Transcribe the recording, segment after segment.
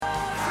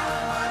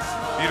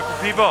Beautiful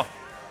people.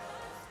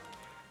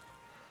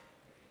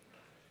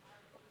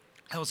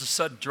 That was a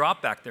sudden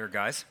drop back there,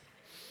 guys.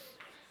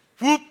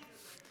 Whoop!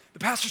 The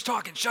pastor's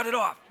talking. Shut it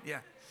off. Yeah.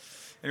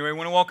 Anyway, I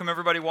want to welcome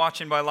everybody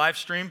watching by live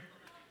stream.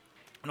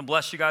 I'm going to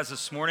bless you guys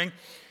this morning.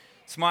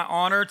 It's my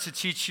honor to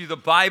teach you the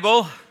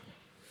Bible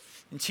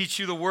and teach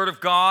you the Word of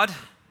God.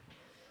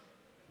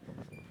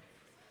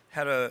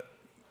 Had a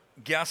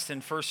guest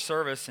in first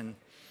service, and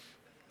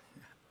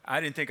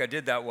I didn't think I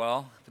did that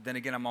well. But then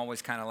again, I'm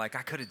always kind of like,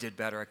 I could have did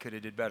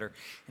better.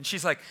 And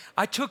she's like,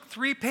 I took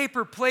 3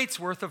 paper plates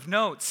worth of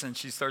notes. And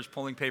she starts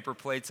pulling paper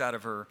plates out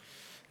of her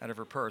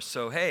purse.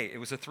 So, hey, it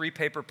was a 3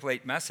 paper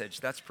plate message.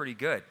 That's pretty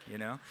good, you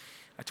know.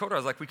 I told her, I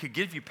was like, we could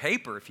give you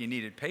paper if you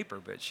needed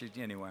paper. But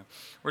anyway.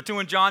 We're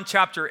doing John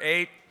chapter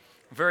 8.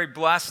 Very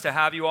blessed to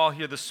have you all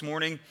here this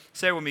morning.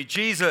 Say it with me.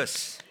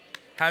 Jesus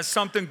has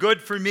something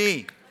good for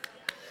me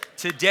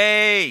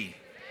today.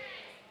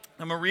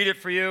 I'm going to read it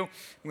for you.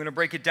 I'm going to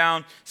break it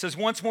down. It says,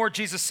 once more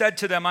Jesus said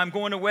to them, I'm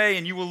going away,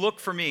 and you will look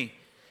for me,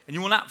 and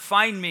you will not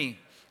find me,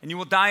 and you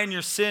will die in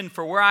your sin,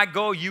 for where I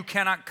go, you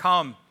cannot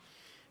come.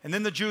 And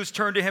then the Jews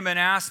turned to him and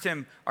asked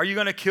him, are you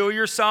going to kill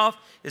yourself?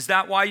 Is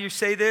that why you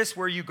say this?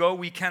 Where you go,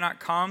 we cannot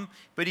come?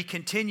 But he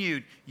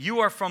continued, you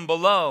are from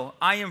below,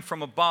 I am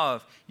from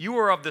above. You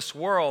are of this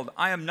world,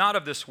 I am not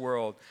of this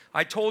world.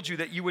 I told you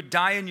that you would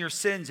die in your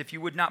sins if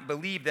you would not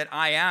believe that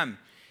I am.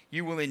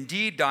 You will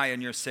indeed die in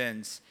your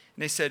sins.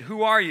 And they said,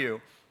 who are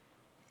you?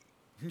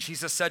 And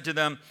Jesus said to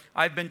them,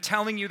 I've been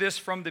telling you this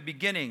from the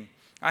beginning.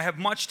 I have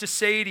much to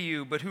say to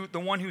you, but the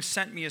one who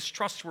sent me is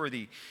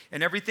trustworthy.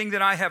 And everything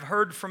that I have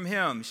heard from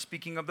him,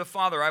 speaking of the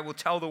Father, I will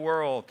tell the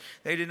world.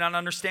 They did not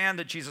understand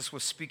that Jesus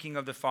was speaking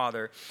of the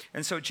Father.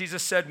 And so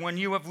Jesus said, when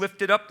you have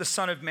lifted up the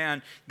Son of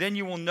Man, then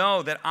you will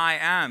know that I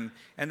am,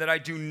 and that I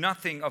do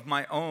nothing of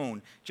my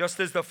own. Just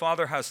as the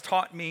Father has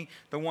taught me,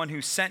 the one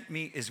who sent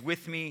me is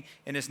with me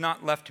and has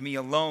not left me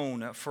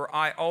alone. For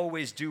I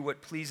always do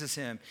what pleases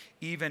him,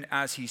 even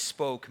as he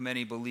spoke,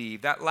 many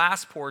believe. That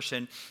last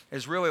portion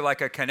is really like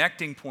a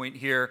connecting point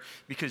here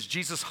because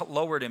Jesus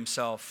lowered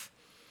himself.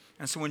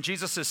 And so when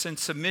Jesus is in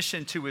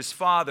submission to his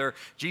Father,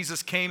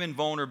 Jesus came in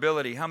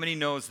vulnerability. How many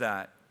knows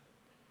that?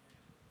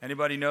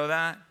 Anybody know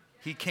that?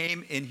 He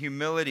came in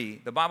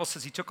humility. The Bible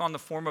says he took on the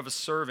form of a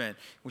servant,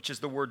 which is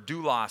the word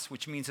doulos,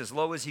 which means as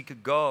low as he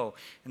could go.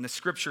 And the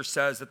scripture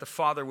says that the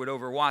Father would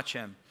overwatch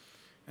him.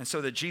 And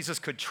so that Jesus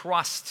could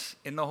trust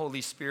in the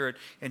Holy Spirit,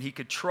 and he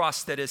could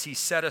trust that as he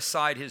set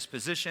aside his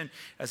position,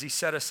 as he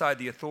set aside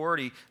the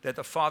authority, that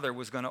the Father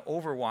was going to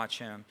overwatch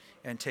him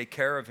and take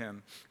care of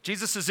him.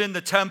 Jesus is in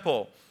the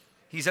temple.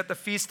 He's at the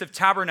Feast of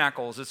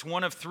Tabernacles. It's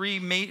one of 3,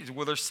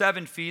 there's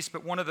 7 feasts,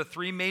 but one of the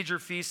 3 major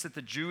feasts that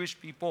the Jewish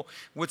people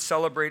would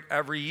celebrate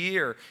every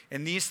year.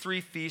 And these 3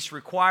 feasts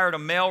required a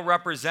male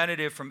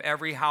representative from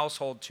every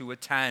household to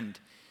attend.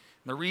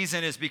 And the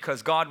reason is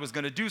because God was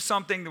going to do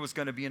something. There was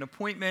going to be an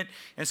appointment.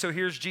 And so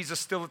here's Jesus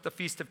still at the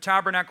Feast of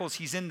Tabernacles.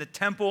 He's in the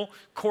temple,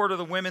 court of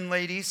the women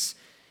ladies.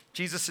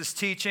 Jesus is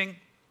teaching,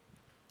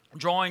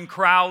 drawing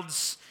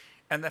crowds,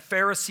 and the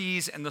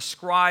Pharisees and the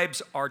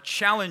scribes are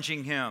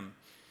challenging him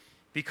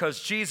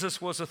because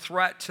Jesus was a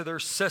threat to their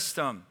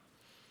system.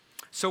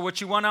 So I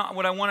want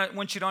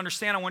you to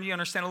understand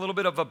a little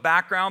bit of a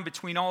background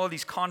between all of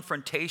these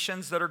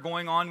confrontations that are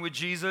going on with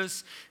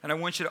Jesus. And I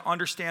want you to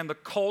understand the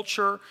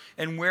culture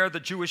and where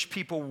the Jewish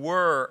people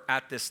were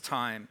at this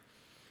time.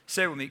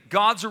 Say it with me.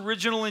 God's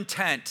original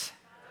intent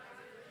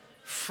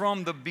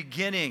from the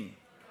beginning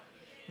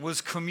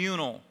was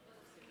communal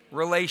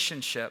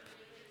relationship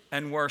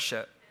and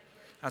worship.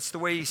 That's the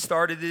way he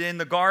started it in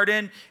the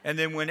garden. And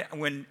then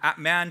when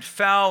man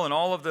fell and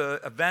all of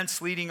the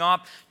events leading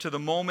up to the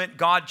moment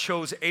God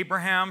chose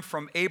Abraham.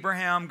 From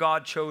Abraham,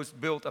 God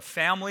built a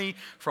family.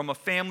 From a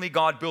family,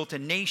 God built a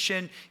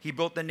nation. He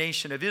built the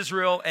nation of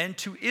Israel. And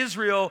to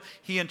Israel,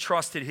 he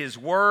entrusted his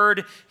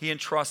word. He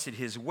entrusted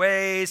his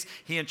ways.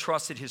 He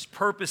entrusted his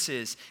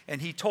purposes.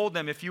 And he told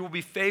them, if you will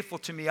be faithful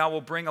to me, I will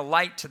bring a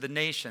light to the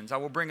nations. I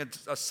will bring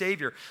a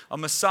Savior, a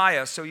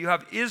Messiah. So you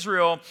have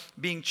Israel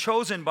being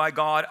chosen by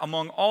God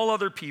among all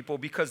other people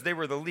because they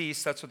were the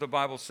least. That's what the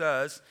Bible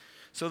says.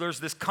 So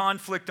there's this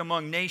conflict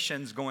among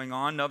nations going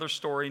on. Another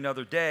story,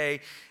 another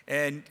day.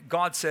 And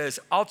God says,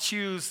 I'll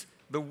choose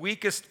the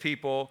weakest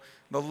people,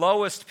 the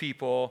lowest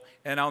people,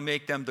 and I'll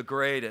make them the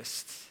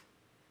greatest.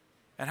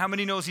 And how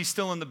many knows he's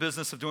still in the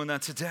business of doing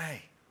that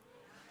today?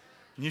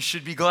 And you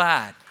should be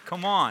glad.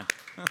 Come on.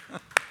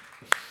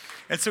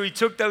 And so he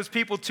took those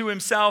people to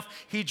himself.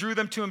 He drew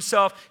them to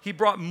himself. He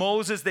brought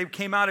Moses. They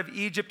came out of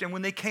Egypt. And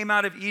when they came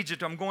out of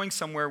Egypt, I'm going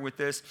somewhere with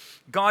this,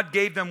 God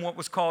gave them what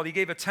was called, he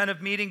gave a tent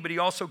of meeting, but he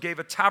also gave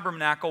a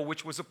tabernacle,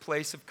 which was a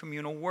place of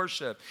communal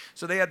worship.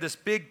 So they had this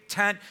big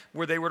tent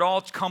where they would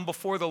all come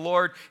before the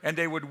Lord, and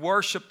they would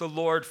worship the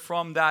Lord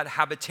from that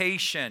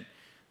habitation,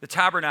 the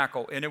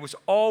tabernacle. And it was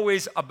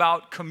always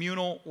about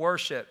communal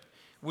worship.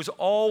 was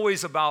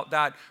always about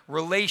that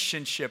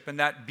relationship and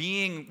that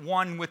being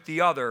one with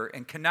the other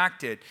and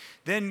connected.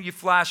 Then you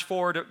flash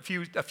forward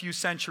a few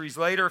centuries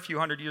later, a few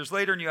hundred years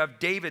later, and you have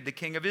David, the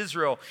king of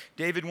Israel.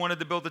 David wanted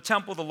to build the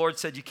temple. The Lord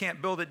said, you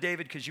can't build it,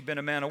 David, because you've been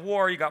a man of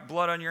war. You got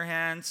blood on your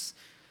hands.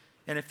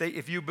 And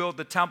if you build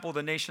the temple,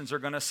 the nations are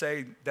going to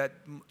say that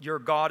your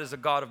God is a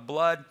God of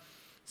blood.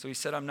 So he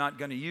said, I'm not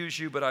going to use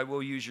you, but I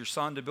will use your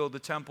son to build the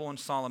temple. And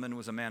Solomon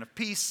was a man of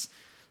peace.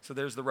 So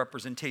there's the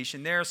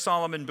representation there.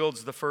 Solomon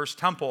builds the first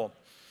temple.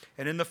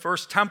 And in the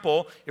first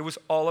temple, it was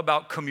all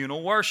about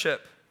communal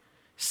worship.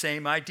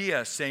 Same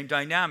idea, same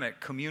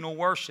dynamic, communal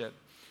worship.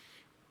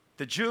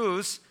 The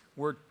Jews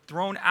were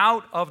thrown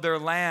out of their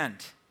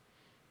land.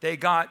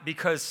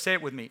 Because, say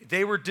it with me,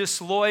 they were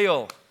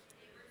disloyal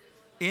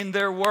in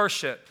their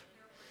worship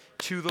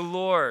to the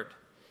Lord.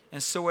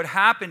 And so what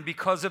happened,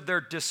 because of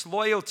their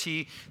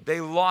disloyalty,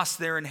 they lost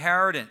their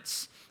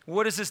inheritance.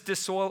 What does this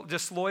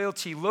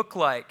disloyalty look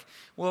like?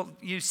 Well,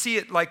 you see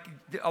it like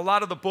a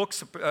lot of the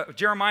books.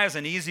 Jeremiah is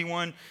an easy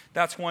one.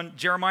 That's one.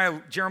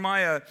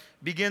 Jeremiah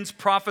begins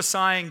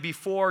prophesying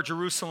before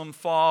Jerusalem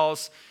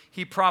falls.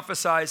 He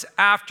prophesies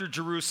after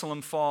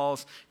Jerusalem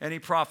falls, and he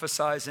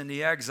prophesies in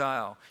the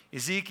exile.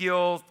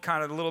 Ezekiel,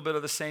 kind of a little bit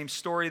of the same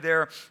story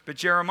there. But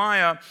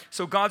Jeremiah,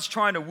 so God's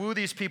trying to woo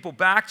these people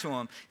back to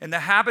him. And the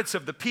habits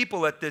of the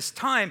people at this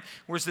time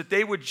was that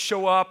they would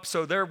show up,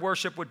 so their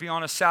worship would be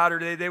on a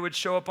Saturday. They would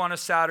show up on a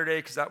Saturday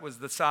because that was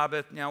the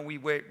Sabbath. Now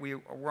we're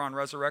on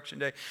Resurrection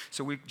Day,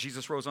 so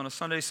Jesus rose on a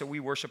Sunday, so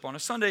we worship on a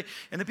Sunday.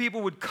 And the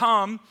people would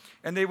come,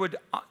 and they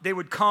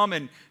would come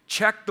and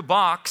check the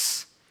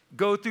box,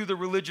 go through the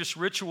religious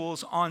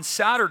rituals on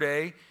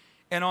Saturday,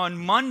 and on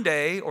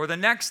Monday or the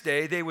next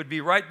day, they would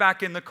be right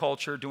back in the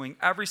culture, doing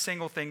every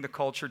single thing the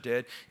culture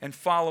did and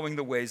following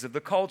the ways of the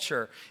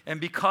culture.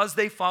 And because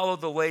they followed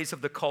the ways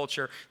of the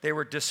culture, they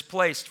were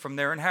displaced from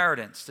their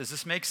inheritance. Does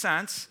this make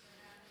sense?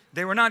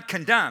 They were not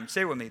condemned.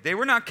 Say it with me. They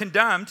were not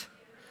condemned,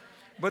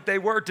 but they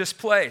were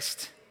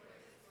displaced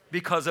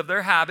because of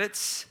their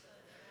habits,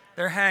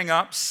 their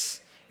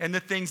hang-ups, and the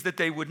things that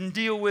they wouldn't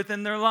deal with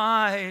in their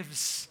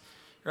lives.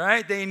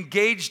 Right? They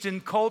engaged in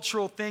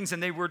cultural things,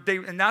 and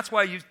and that's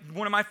why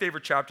one of my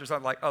favorite chapters, I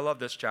love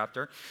this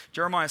chapter,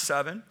 Jeremiah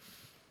 7.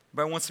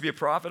 Everybody wants to be a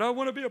prophet. I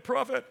want to be a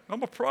prophet.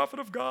 I'm a prophet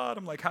of God.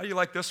 I'm like, how do you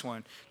like this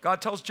one?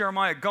 God tells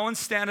Jeremiah, go and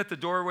stand at the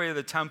doorway of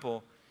the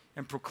temple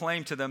and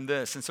proclaim to them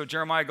this. And so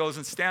Jeremiah goes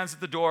and stands at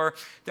the door.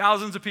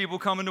 Thousands of people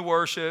coming to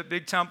worship.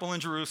 Big temple in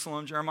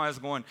Jerusalem. Jeremiah's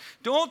going,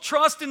 don't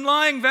trust in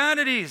lying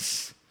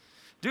vanities.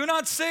 Do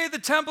not say the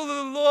temple of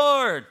the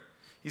Lord.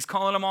 He's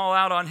calling them all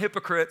out on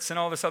hypocrites and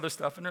all this other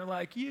stuff. And they're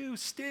like, you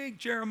stink,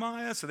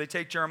 Jeremiah. So they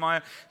take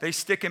Jeremiah, they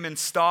stick him in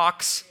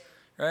stocks,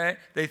 right?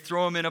 They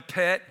throw him in a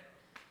pit,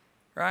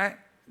 right?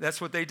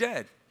 That's what they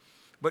did.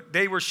 But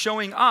they were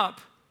showing up,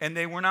 and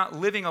they were not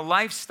living a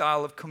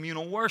lifestyle of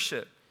communal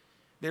worship.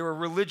 They were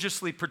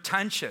religiously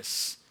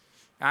pretentious.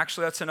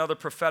 Actually, that's another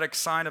prophetic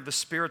sign of the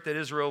spirit that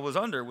Israel was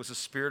under, was a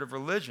spirit of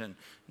religion.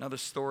 Another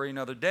story,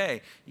 another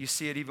day. You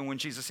see it even when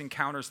Jesus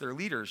encounters their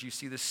leaders. You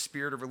see this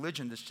spirit of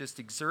religion that's just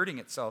exerting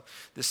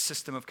itself, this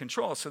system of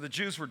control. So the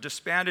Jews were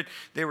disbanded.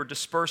 They were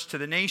dispersed to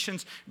the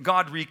nations.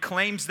 God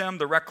reclaims them.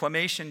 The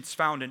reclamation is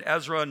found in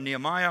Ezra and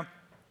Nehemiah.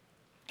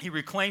 He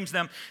reclaims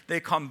them. They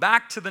come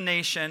back to the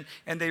nation,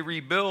 and they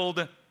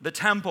rebuild the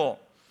temple.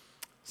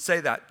 Say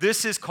that.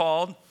 This is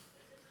called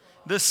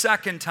the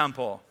second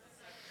temple.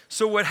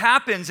 So what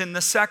happens in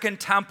the second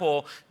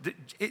temple,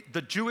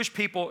 the Jewish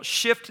people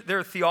shift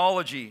their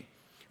theology.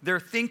 Their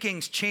thinking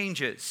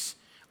changes.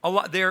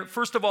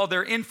 First of all,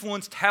 they're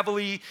influenced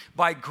heavily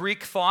by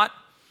Greek thought.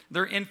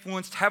 They're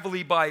influenced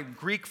heavily by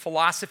Greek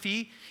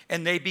philosophy,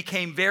 and they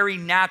became very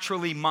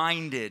naturally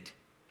minded.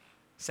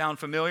 Sound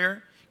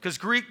familiar? Because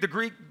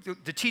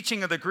the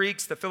teaching of the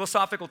Greeks, the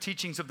philosophical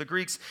teachings of the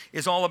Greeks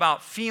is all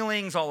about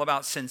feelings, all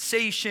about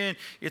sensation.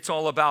 It's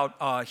all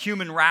about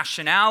human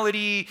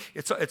rationality.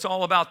 It's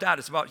all about that.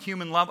 It's about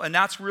human level. And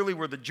that's really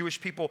where the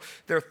Jewish people,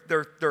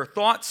 their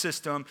thought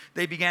system,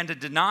 they began to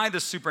deny the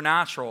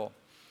supernatural.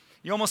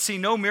 You almost see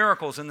no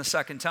miracles in the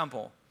second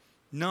temple.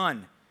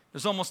 None.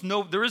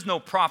 There is no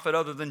prophet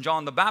other than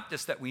John the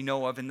Baptist that we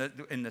know of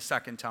in the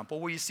second temple.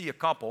 Well, you see a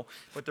couple,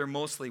 but they're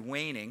mostly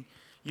waning.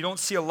 You don't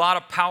see a lot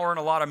of power and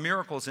a lot of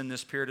miracles in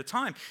this period of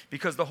time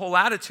because the whole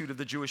attitude of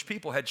the Jewish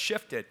people had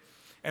shifted.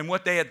 And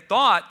what they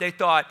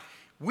thought,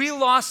 we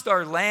lost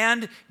our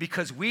land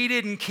because we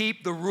didn't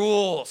keep the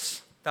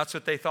rules. That's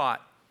what they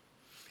thought.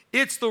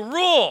 It's the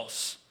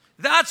rules.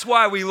 That's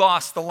why we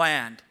lost the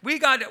land. We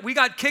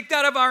got kicked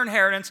out of our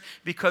inheritance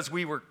because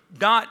we were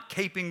not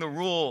keeping the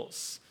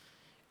rules.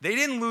 They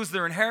didn't lose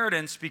their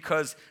inheritance they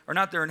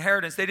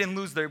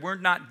were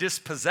not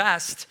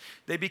dispossessed.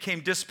 They became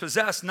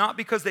dispossessed not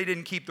because they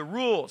didn't keep the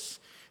rules.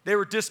 They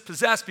were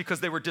dispossessed because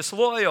they were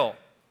disloyal.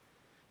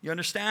 You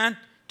understand?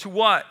 To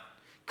what?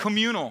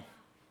 Communal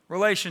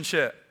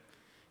relationship.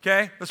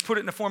 Okay? Let's put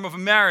it in the form of a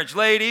marriage.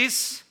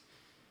 Ladies,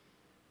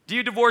 do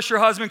you divorce your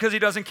husband because he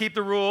doesn't keep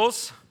the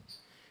rules?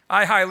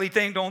 I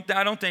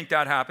don't think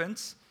that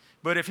happens.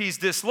 But if he's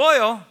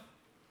disloyal,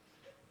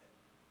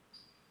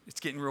 It's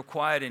getting real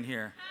quiet in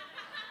here.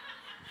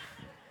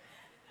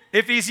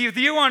 If he's with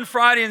you on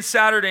Friday and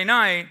Saturday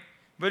night,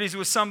 but he's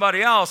with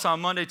somebody else on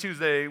Monday,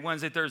 Tuesday,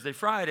 Wednesday, Thursday,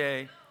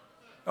 Friday,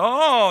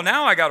 oh,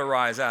 now I got to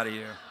rise out of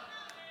you.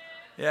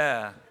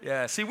 Yeah.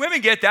 See,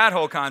 women get that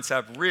whole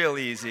concept real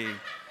easy.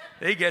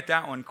 They get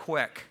that one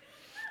quick.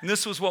 And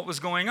this was what was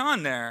going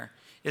on there,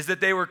 is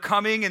that they were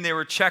coming and they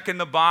were checking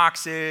the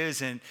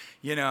boxes and,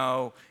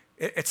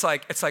 it's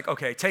like,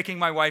 okay, taking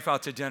my wife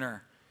out to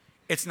dinner,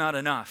 it's not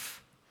enough.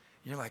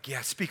 You're like, yeah,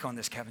 speak on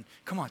this, Kevin.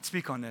 Come on,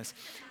 speak on this.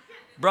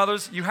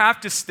 Brothers, you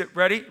have to,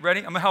 ready? I'm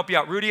going to help you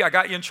out. Rudy, I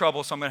got you in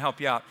trouble, so I'm going to help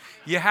you out.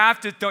 You have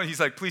to, he's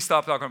like, please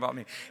stop talking about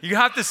me. You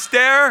have to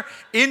stare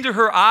into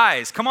her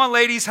eyes. Come on,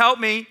 ladies, help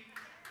me.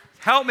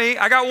 Help me.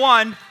 I got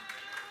one.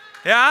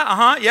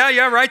 Yeah,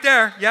 yeah, right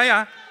there.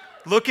 Yeah.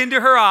 Look into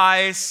her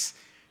eyes.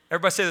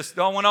 Everybody say this.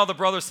 I want all the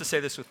brothers to say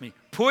this with me.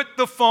 Put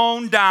the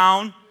phone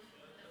down.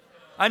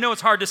 I know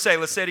it's hard to say.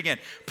 Let's say it again.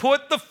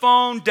 Put the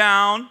phone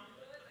down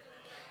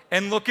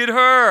and look at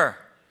her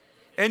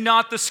and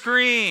not the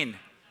screen.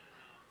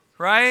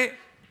 Right?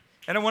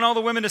 And I want all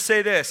the women to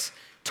say this.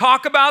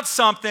 Talk about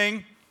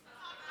something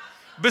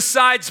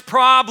besides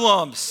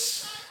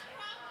problems.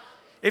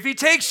 If he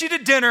takes you to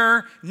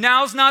dinner,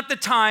 now's not the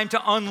time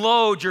to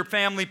unload your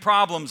family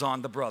problems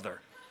on the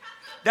brother.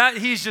 That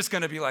he's just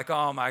going to be like,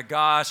 oh my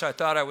gosh, I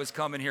thought I was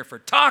coming here for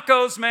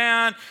tacos,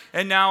 man,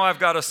 and now I've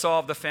got to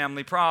solve the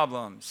family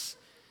problems.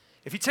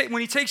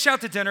 When he takes you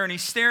out to dinner and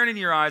he's staring in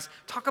your eyes,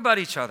 talk about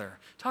each other.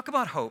 Talk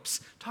about hopes.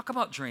 Talk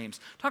about dreams.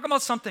 Talk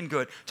about something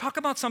good. Talk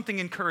about something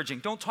encouraging.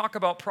 Don't talk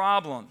about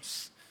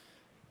problems.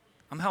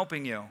 I'm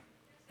helping you.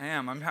 I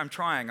am. I'm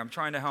trying. I'm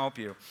trying to help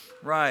you.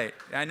 Right.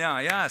 I know.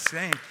 Yes.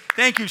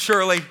 Thank you,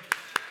 Shirley.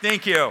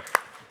 Thank you.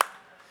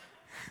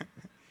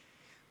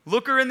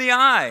 Look her in the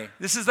eye.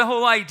 This is the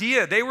whole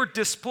idea. They were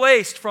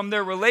displaced from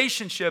their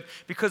relationship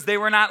because they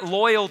were not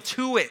loyal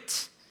to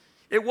it.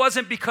 It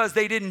wasn't because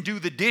they didn't do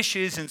the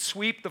dishes and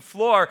sweep the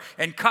floor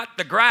and cut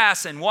the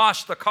grass and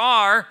wash the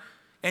car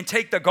and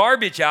take the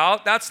garbage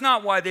out. That's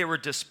not why they were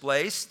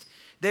displaced.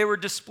 They were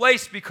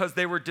displaced because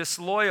they were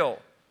disloyal.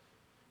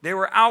 They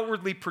were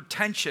outwardly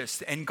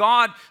pretentious. And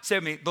God said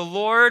to me, the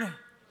Lord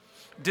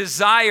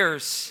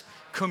desires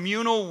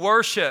communal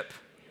worship.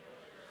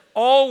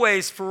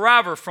 Always,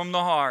 forever, from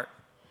the heart.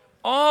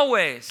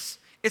 Always.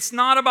 It's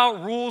not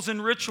about rules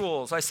and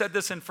rituals. I said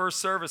this in first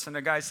service, and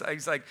the guy said,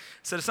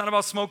 it's not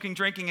about smoking,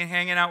 drinking, and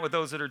hanging out with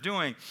those that are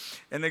doing.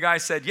 And the guy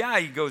said, yeah,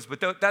 he goes,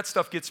 but that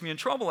stuff gets me in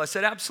trouble. I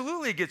said,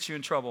 absolutely it gets you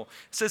in trouble. I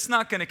said, it's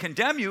not going to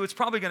condemn you. It's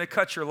probably going to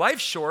cut your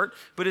life short,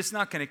 but it's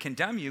not going to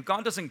condemn you.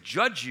 God doesn't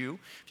judge you.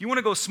 If you want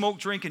to go smoke,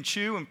 drink, and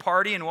chew, and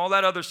party, and all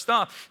that other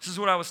stuff, this is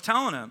what I was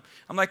telling him.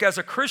 I'm like, as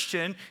a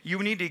Christian, you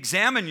need to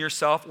examine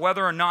yourself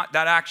whether or not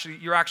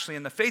you're actually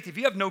in the faith. If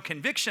you have no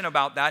conviction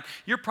about that,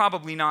 you're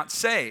probably not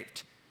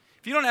saved.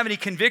 If you don't have any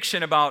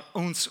conviction about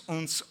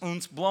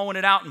blowing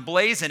it out and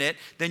blazing it,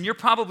 then you're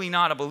probably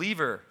not a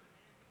believer.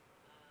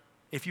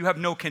 If you have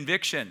no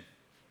conviction,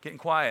 getting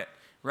quiet,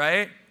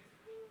 right?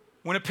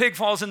 When a pig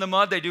falls in the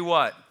mud, they do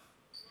what?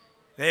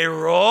 They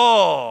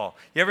roll.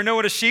 You ever know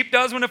what a sheep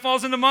does when it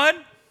falls in the mud?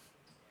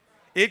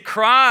 It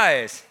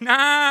cries.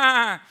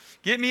 Nah,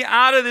 get me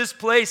out of this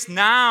place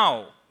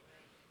now.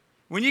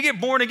 When you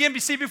get born again,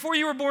 before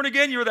you were born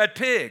again, you were that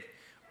pig.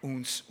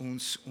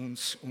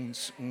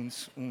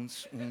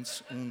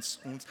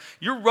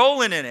 You're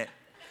rolling in it.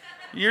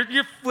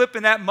 You're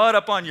flipping that mud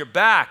up on your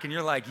back, and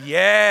you're like,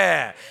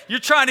 yeah. You're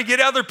trying to get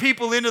other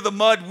people into the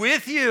mud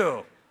with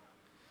you.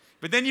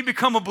 But then you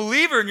become a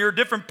believer, and you're a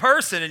different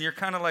person, and you're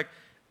kind of like,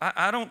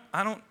 I don't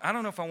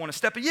know if I want to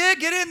step in. Yeah,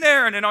 get in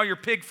there. And then all your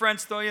pig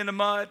friends throw you in the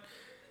mud,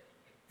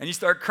 and you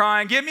start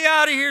crying, get me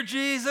out of here,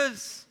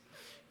 Jesus.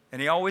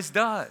 And he always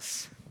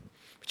does.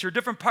 But you're a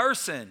different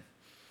person.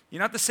 You're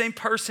not the same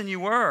person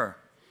you were.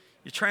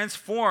 You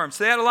transformed.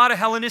 So they had a lot of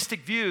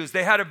Hellenistic views.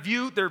 They had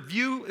their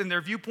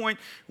viewpoint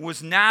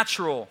was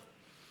natural.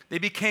 They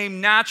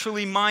became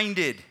naturally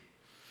minded.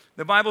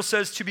 The Bible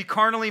says to be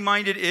carnally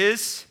minded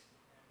is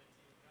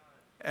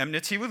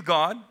enmity with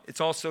God. It's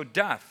also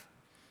death.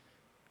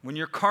 When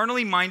you're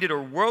carnally minded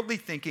or worldly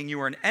thinking, you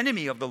are an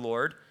enemy of the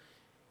Lord,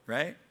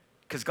 right?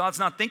 Because God's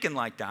not thinking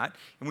like that.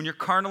 And when you're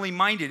carnally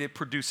minded, it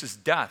produces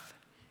death.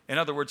 In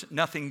other words,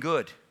 nothing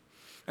good.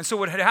 And so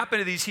what had happened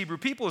to these Hebrew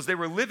people is they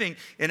were living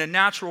in a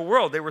natural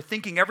world. They were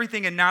thinking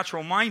everything in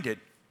natural-minded.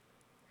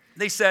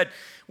 They said,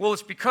 well,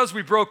 it's because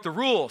we broke the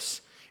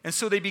rules. And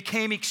so they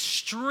became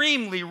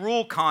extremely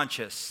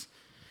rule-conscious.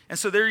 And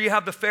so there you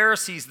have the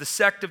Pharisees, the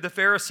sect of the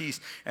Pharisees,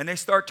 and they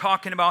start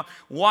talking about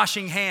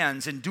washing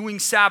hands and doing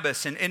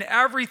Sabbaths, and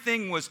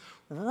everything was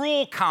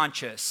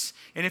rule-conscious.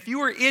 And if you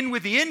were in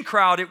with the in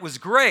crowd, it was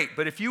great.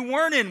 But if you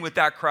weren't in with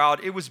that crowd,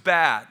 it was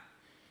bad.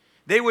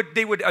 They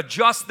would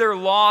adjust their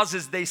laws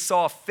as they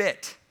saw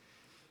fit.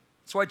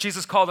 That's why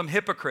Jesus called them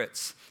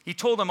hypocrites. He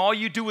told them, all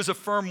you do is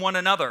affirm one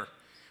another,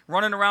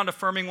 running around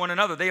affirming one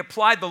another. They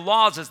applied the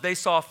laws as they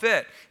saw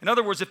fit. In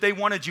other words, if they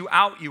wanted you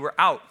out, you were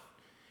out.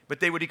 But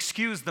they would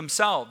excuse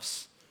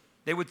themselves.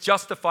 They would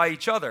justify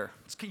each other.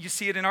 You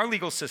see it in our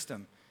legal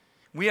system.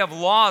 We have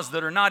laws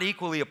that are not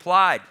equally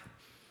applied.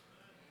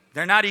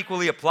 They're not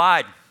equally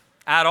applied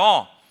at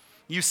all.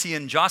 You see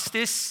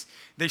injustice.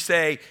 They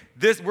say,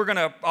 we're going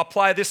to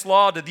apply this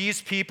law to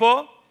these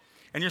people.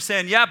 And you're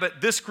saying, yeah,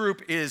 but this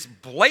group is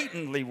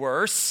blatantly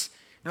worse.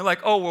 And they're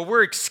like, oh, well,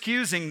 we're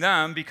excusing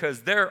them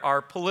because they're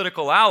our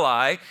political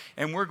ally,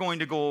 and we're going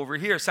to go over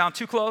here. Sound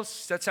too close?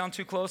 Does that sound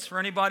too close for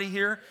anybody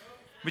here?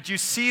 But you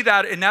see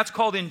that, and that's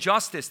called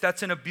injustice.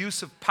 That's an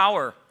abuse of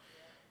power.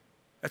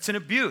 That's an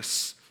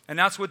abuse. And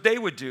that's what they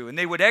would do. And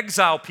they would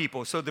exile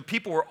people. So the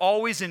people were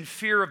always in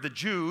fear of the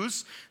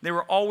Jews. They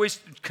were always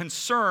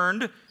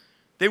concerned.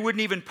 They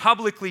wouldn't even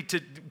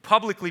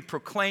publicly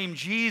proclaim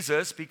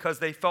Jesus because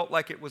they felt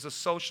like it was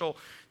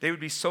they would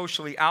be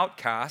socially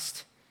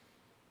outcast.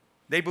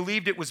 They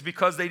believed it was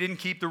because they didn't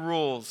keep the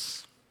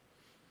rules.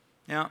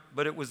 Yeah,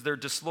 but it was their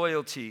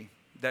disloyalty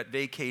that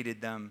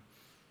vacated them.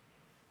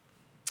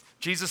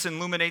 Jesus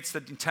illuminates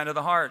the intent of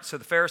the heart. So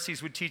the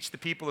Pharisees would teach the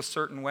people a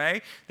certain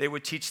way. They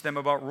would teach them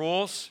about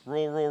rules.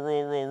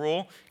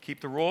 Rule.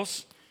 Keep the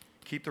rules.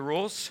 Keep the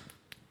rules.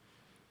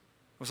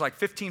 It was like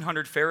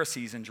 1,500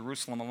 Pharisees in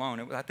Jerusalem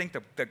alone. I think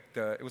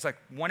it was like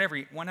one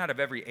out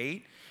of every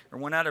 8 or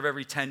 1 out of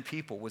every 10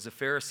 people was a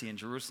Pharisee in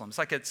Jerusalem. It's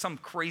like some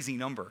crazy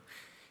number.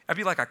 That'd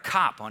be like a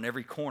cop on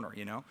every corner,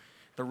 you know?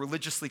 The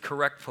religiously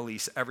correct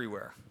police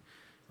everywhere,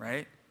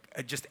 right?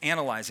 Just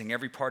analyzing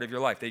every part of your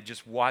life. They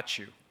just watch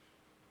you.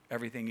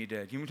 Everything you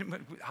did. You know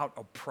how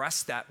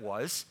oppressed that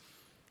was?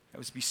 It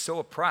was to be so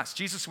oppressed.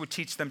 Jesus would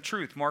teach them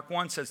truth. Mark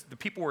 1 says the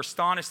people were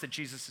astonished at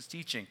Jesus'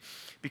 teaching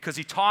because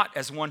he taught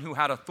as one who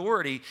had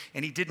authority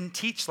and he didn't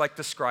teach like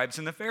the scribes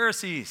and the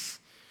Pharisees.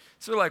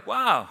 So they're like,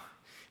 wow,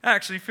 I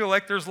actually feel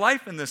like there's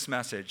life in this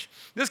message.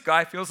 This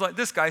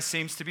guy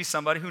seems to be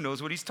somebody who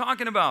knows what he's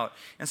talking about.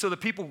 And so the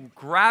people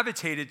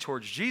gravitated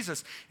towards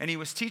Jesus and he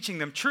was teaching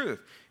them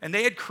truth. And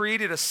they had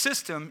created a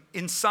system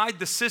inside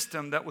the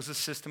system that was a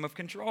system of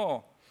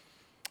control.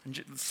 And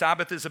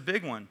Sabbath is a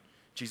big one.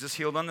 Jesus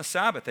healed on the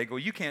Sabbath. They go,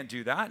 you can't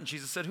do that. And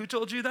Jesus said, who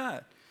told you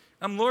that?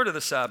 I'm Lord of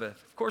the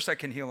Sabbath. Of course I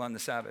can heal on the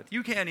Sabbath.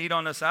 You can't eat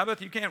on the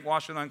Sabbath. You can't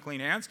wash with unclean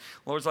hands.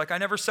 The Lord's like, I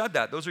never said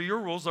that. Those are your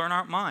rules. They're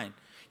not mine.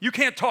 You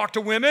can't talk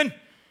to women.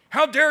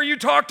 How dare you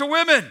talk to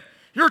women?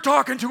 You're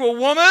talking to a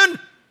woman?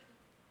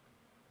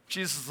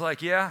 Jesus is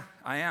like, yeah,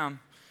 I am.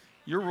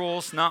 Your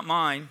rules, not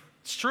mine.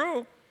 It's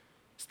true.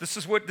 This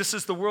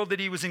is the world that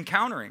he was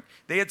encountering.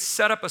 They had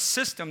set up a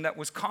system that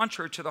was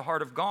contrary to the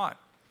heart of God.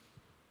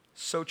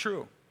 So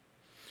true.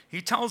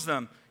 He tells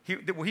them,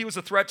 he was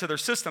a threat to their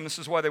system. This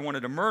is why they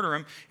wanted to murder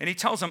him. And he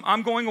tells them,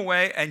 I'm going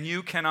away and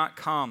you cannot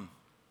come.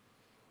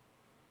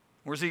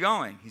 Where's he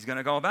going? He's going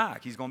to go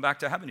back. He's going back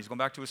to heaven. He's going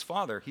back to his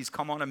Father. He's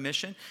come on a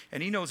mission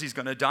and he knows he's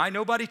going to die.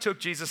 Nobody took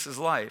Jesus'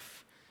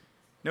 life.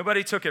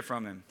 Nobody took it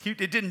from him.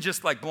 It didn't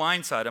just like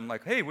blindside him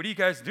like, hey, what are you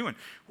guys doing?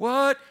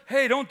 What?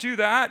 Hey, don't do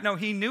that. No,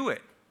 he knew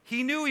it.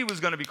 He knew he was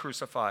going to be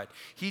crucified.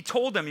 He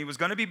told them he was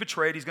going to be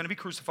betrayed. He's going to be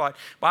crucified.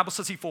 The Bible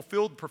says he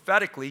fulfilled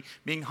prophetically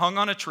being hung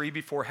on a tree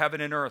before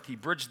heaven and earth. He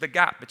bridged the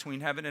gap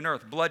between heaven and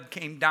earth. Blood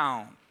came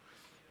down,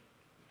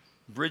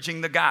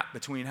 bridging the gap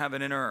between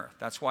heaven and earth.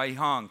 That's why he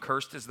hung.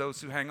 Cursed is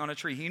those who hang on a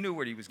tree. He knew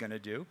what he was going to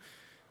do.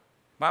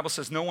 The Bible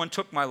says no one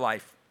takes my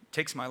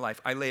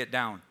life. I lay it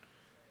down.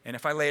 And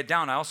if I lay it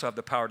down, I also have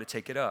the power to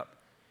take it up.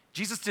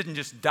 Jesus didn't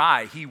just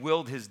die. He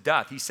willed his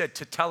death. He said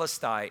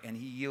tetelestai, and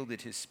he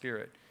yielded his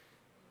spirit.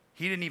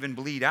 He didn't even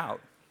bleed out,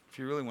 if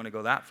you really want to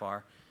go that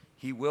far.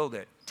 He willed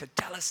it,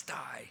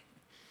 tetelestai,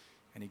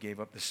 and he gave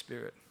up the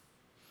spirit.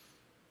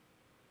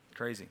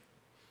 Crazy.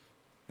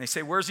 They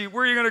say, where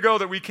are you going to go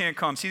that we can't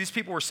come? See, these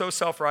people were so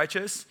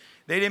self-righteous.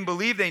 They didn't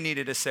believe they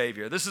needed a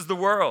Savior. This is the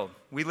world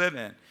we live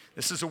in.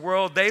 This is a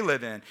world they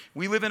live in.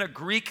 We live in a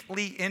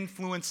Greekly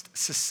influenced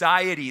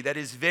society that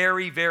is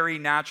very, very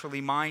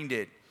naturally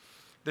minded.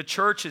 The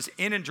church is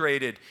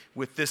inundated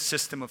with this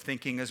system of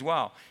thinking as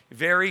well.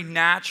 Very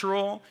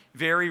natural,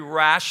 very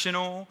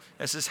rational.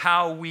 This is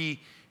how we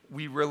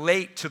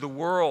relate to the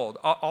world.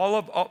 All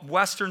of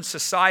Western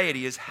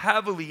society is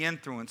heavily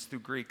influenced through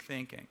Greek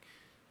thinking.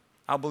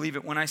 I'll believe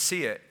it when I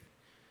see it.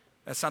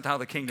 That's not how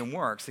the kingdom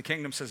works. The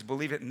kingdom says,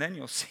 believe it and then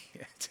you'll see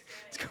it.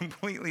 It's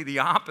completely the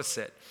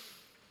opposite.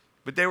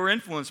 But they were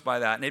influenced by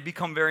that, and they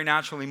become very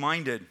naturally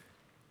minded.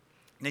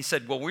 And they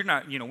said, well, we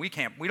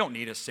don't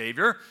need a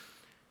Savior.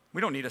 We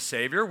don't need a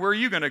Savior. Where are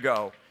you going to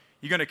go?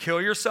 You going to kill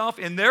yourself?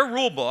 In their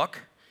rule book,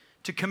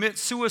 to commit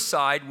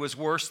suicide was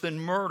worse than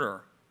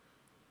murder,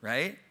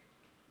 right?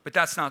 But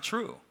that's not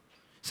true.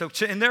 So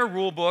in their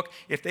rule book,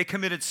 if they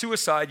committed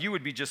suicide, you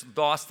would be just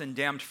lost and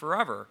damned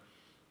forever.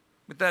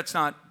 But that's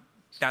not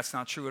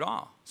true at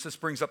all. So this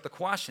brings up the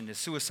question, does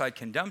suicide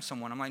condemn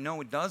someone? I'm like,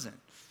 no, it doesn't.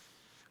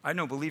 I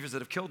know believers that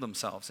have killed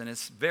themselves, and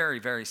it's very,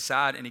 very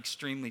sad and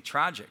extremely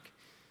tragic.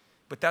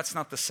 But that's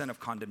not the sin of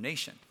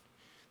condemnation.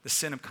 The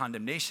sin of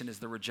condemnation is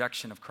the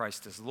rejection of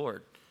Christ as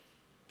Lord.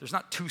 There's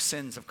not 2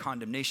 sins of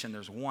condemnation.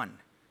 There's one.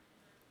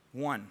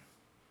 One.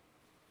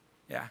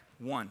 Yeah,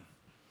 one.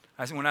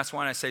 That's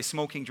why I say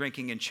smoking,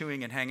 drinking, and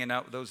chewing and hanging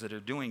out with those that are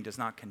doing does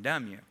not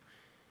condemn you.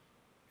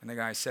 And the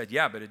guy said,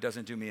 yeah, but it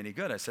doesn't do me any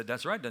good. I said,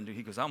 that's right, it doesn't do.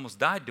 He goes, I almost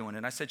died doing it.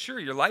 And I said, sure,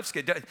 your life's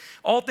good.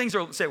 All things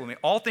are, say it with me,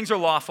 all things are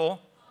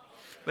lawful,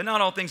 but not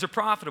all things are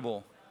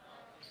profitable.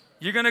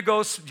 You're gonna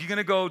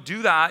go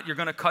do that, you're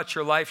gonna cut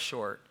your life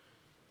short.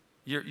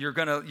 You're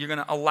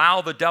gonna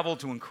allow the devil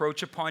to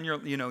encroach upon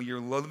you're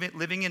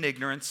living in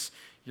ignorance,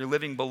 you're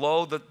living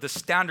below the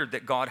standard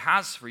that God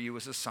has for you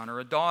as a son or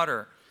a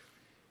daughter.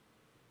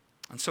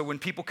 And so when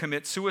people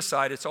commit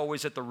suicide, it's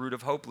always at the root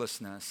of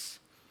hopelessness.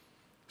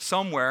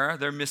 Somewhere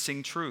they're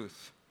missing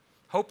truth.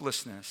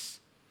 Hopelessness.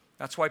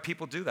 That's why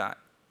people do that.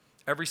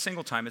 Every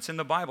single time. It's in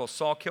the Bible.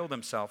 Saul killed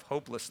himself.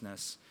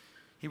 Hopelessness.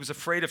 He was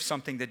afraid of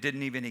something that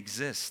didn't even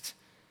exist.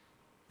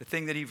 The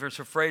thing that he was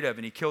afraid of,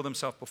 and he killed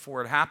himself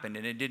before it happened,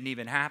 and it didn't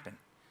even happen.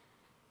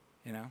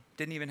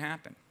 Didn't even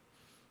happen.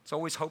 It's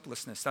always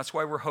hopelessness. That's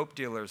why we're hope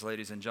dealers,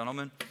 ladies and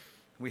gentlemen.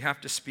 We have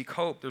to speak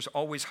hope. There's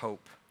always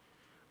hope.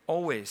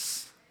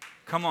 Always.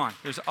 Come on.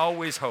 There's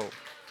always hope.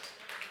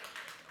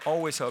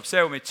 Always hope. Say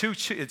it with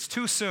me. It's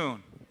too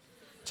soon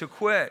to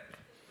quit.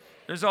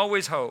 There's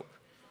always hope.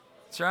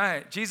 That's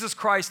right. Jesus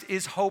Christ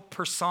is hope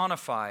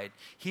personified.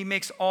 He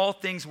makes all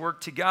things work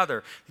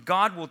together.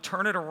 God will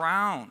turn it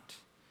around.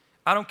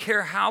 I don't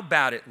care how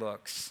bad it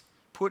looks.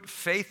 Put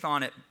faith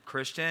on it,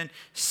 Christian.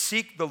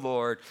 Seek the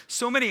Lord.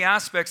 So many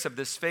aspects of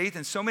this faith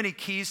and so many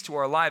keys to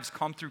our lives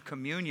come through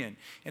communion.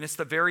 And it's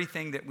the very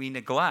thing that we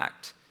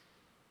neglect.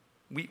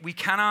 We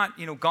cannot,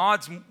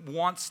 God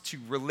wants to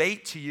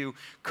relate to you,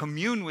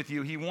 commune with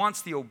you. He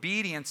wants the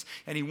obedience,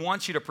 and he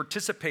wants you to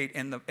participate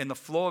in the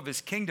flow of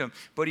his kingdom,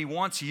 but he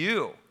wants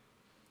you.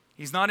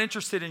 He's not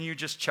interested in you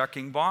just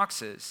checking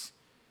boxes.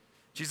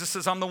 Jesus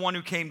says, I'm the one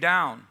who came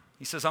down.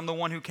 He says, I'm the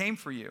one who came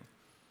for you.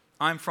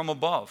 I'm from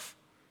above.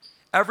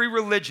 Every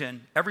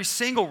religion, every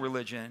single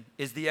religion,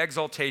 is the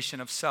exaltation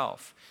of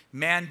self.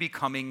 Man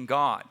becoming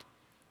God,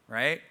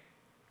 right?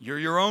 You're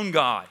your own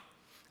God.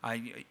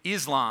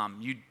 Islam,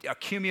 you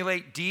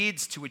accumulate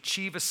deeds to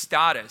achieve a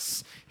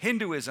status.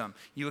 Hinduism,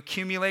 you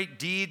accumulate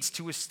deeds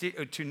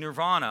to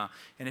nirvana.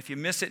 And if you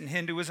miss it in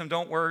Hinduism,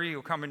 don't worry,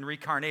 you'll come and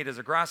reincarnate as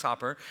a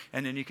grasshopper,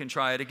 and then you can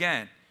try it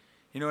again.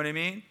 You know what I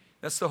mean?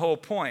 That's the whole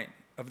point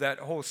of that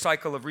whole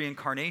cycle of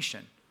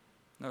reincarnation.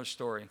 Another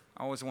story.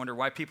 I always wonder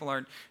why people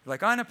aren't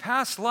like, in a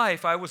past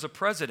life, I was a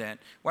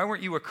president. Why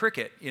weren't you a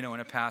cricket, in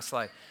a past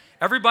life?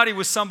 Everybody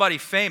was somebody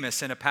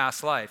famous in a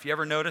past life. You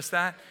ever notice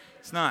that?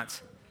 It's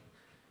nuts.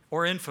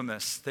 Or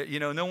infamous, that,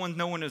 no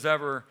one has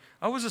ever,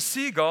 I was a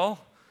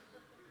seagull.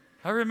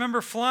 I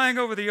remember flying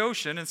over the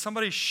ocean and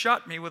somebody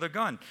shot me with a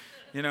gun.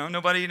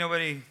 Nobody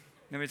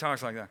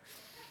talks like that.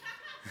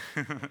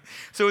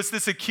 So it's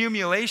this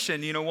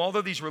accumulation, all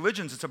of these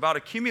religions, it's about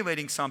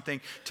accumulating something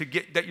to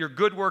get that your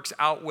good works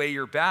outweigh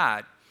your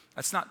bad.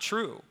 That's not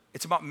true.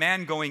 It's about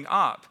man going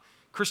up.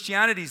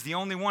 Christianity is the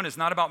only one. It's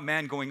not about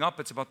man going up.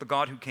 It's about the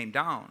God who came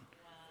down.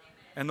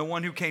 And the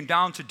one who came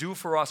down to do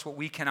for us what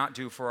we cannot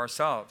do for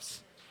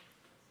ourselves.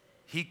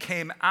 He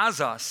came as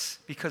us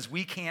because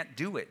we can't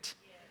do it.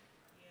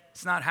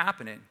 It's not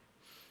happening.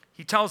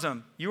 He tells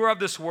them, you are of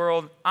this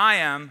world, I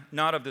am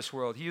not of this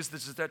world. He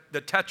uses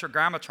the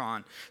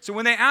tetragrammaton. So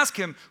when they ask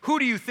him, who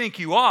do you think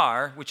you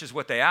are, which is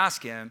what they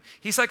ask him,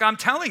 he's like, I'm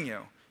telling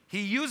you.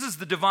 He uses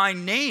the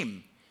divine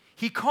name.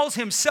 He calls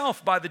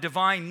himself by the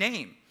divine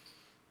name,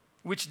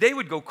 which they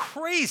would go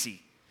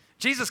crazy.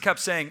 Jesus kept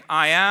saying,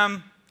 I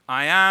am,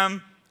 I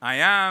am, I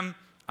am,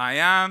 I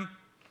am,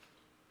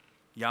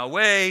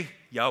 Yahweh,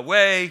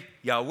 Yahweh,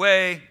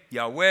 Yahweh,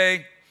 Yahweh.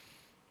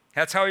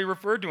 That's how he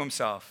referred to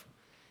himself.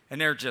 And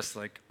they're just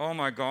like, oh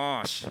my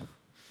gosh,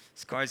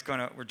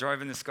 we're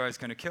driving this guy's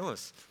going to kill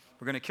us.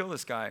 We're going to kill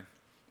this guy.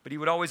 But he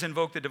would always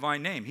invoke the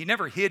divine name. He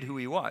never hid who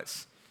he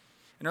was.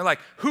 And they're like,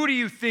 who do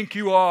you think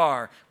you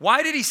are?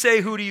 Why did he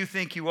say, who do you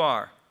think you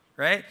are?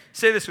 Right?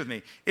 Say this with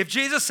me. If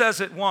Jesus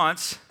says it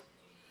once,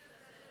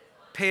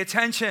 pay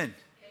attention.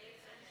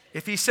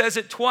 If he says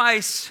it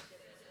twice,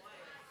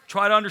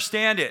 try to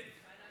understand it.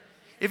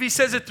 If he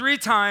says it 3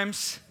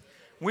 times,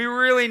 we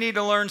really need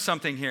to learn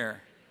something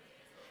here.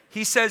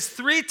 He says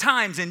 3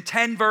 times in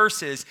 10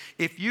 verses,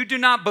 if you do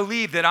not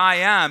believe that I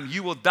am,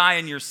 you will die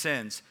in your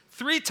sins.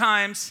 3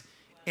 times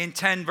in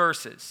 10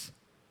 verses.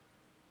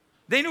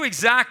 They knew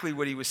exactly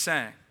what he was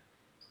saying.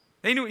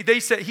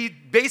 He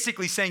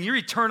basically saying, you're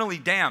eternally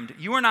damned.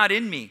 You are not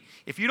in me.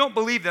 If you don't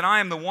believe that I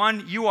am the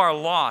one, you are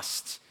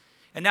lost.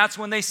 And that's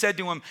when they said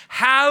to him,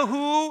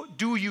 who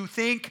do you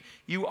think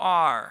you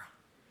are?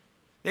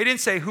 They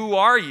didn't say, who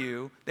are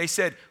you? They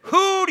said,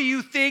 who do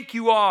you think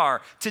you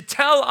are to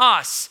tell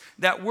us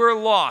that we're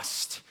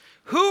lost?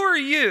 Who are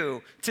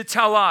you to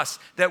tell us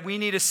that we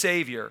need a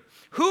Savior?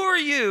 Who are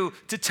you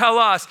to tell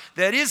us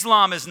that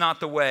Islam is not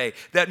the way,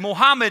 that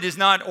Muhammad is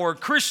not, or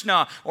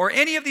Krishna, or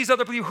any of these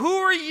other people? Who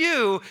are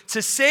you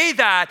to say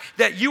that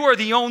you are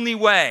the only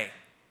way?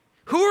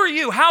 Who are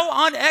you?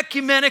 How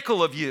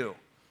unecumenical of you?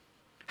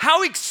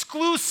 How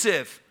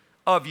exclusive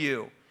of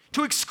you?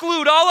 To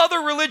exclude all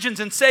other religions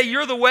and say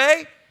you're the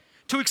way?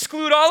 To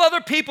exclude all other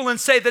people and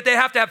say that they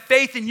have to have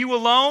faith in you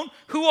alone?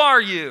 Who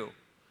are you?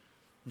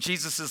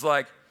 Jesus is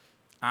like,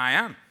 I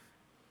am.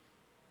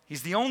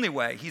 He's the only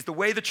way. He's the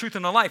way, the truth,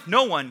 and the life.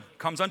 No one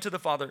comes unto the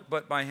Father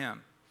but by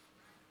him.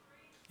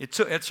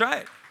 It's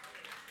right.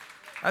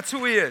 That's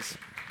who he is.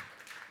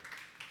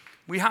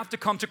 We have to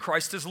come to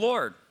Christ as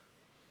Lord.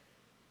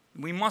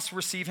 We must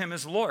receive him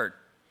as Lord.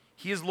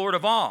 He is Lord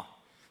of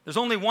all. There's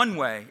only one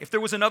way. If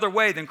there was another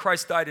way, then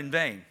Christ died in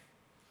vain.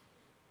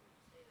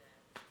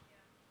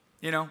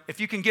 You know, if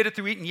you can get it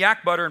through eating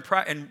yak butter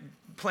and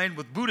playing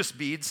with Buddhist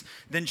beads,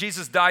 then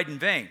Jesus died in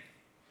vain.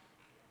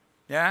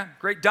 Yeah,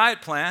 great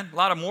diet plan, a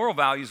lot of moral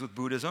values with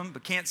Buddhism,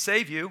 but can't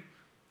save you.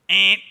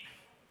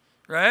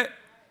 Right?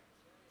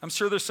 I'm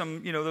sure there's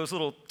some, those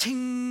little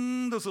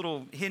ting, those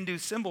little Hindu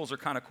symbols are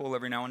kind of cool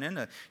every now and then.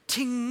 A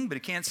ting, but it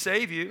can't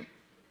save you.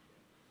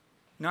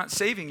 Not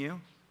saving you.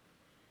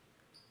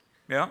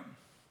 Yeah.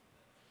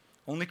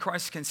 Only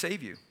Christ can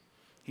save you.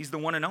 He's the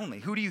one and only.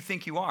 Who do you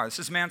think you are? This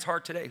is man's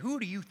heart today. Who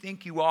do you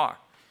think you are?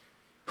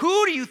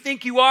 Who do you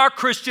think you are,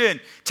 Christian,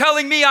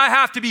 telling me I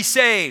have to be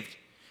saved?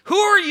 Who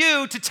are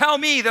you to tell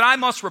me that I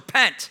must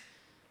repent?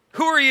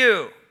 Who are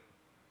you?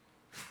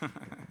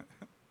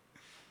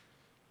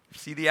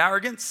 See the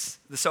arrogance,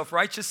 the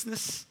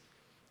self-righteousness,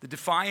 the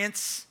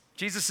defiance.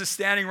 Jesus is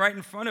standing right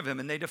in front of him,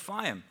 and they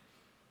defy him.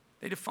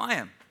 They defy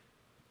him.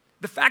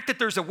 The fact that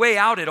there's a way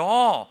out at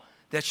all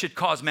that should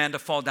cause man to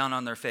fall down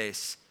on their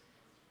face.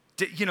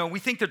 We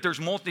think that there's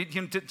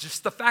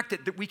just the fact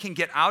that we can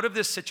get out of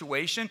this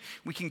situation,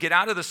 we can get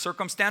out of the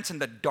circumstance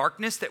and the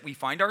darkness that we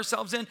find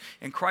ourselves in,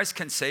 and Christ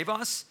can save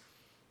us.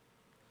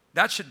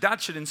 That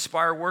should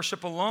inspire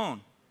worship alone.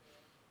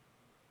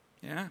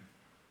 Yeah.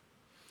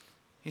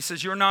 He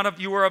says, you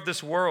are of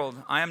this world.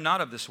 I am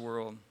not of this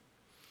world.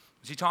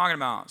 What's he talking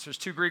about? So there's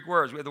two Greek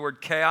words. We have the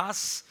word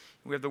chaos.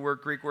 We have the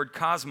Greek word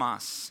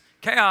cosmos.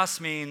 Chaos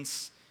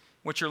means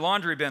what your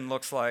laundry bin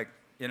looks like,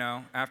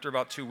 after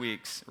about 2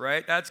 weeks,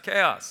 right? That's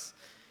chaos.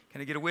 Can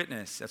I get a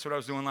witness? That's what I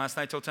was doing last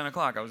night till 10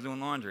 o'clock. I was doing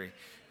laundry,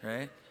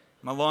 right?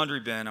 My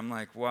laundry bin, I'm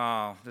like,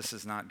 wow, this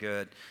is not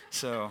good.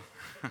 So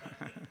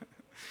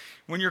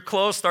when your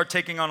clothes start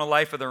taking on a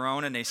life of their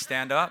own and they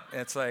stand up,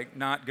 it's like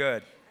not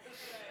good.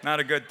 Not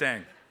a good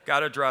thing.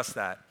 Got to address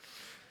that.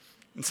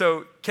 And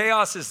so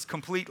chaos is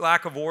complete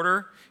lack of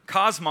order.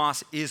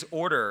 Cosmos is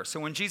order.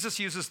 So when Jesus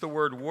uses the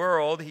word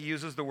world, he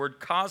uses the word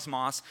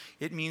cosmos.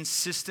 It means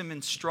system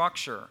and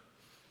structure.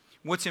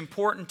 What's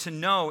important to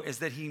know is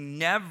that he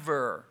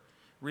never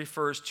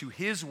refers to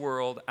his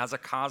world as a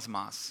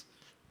cosmos.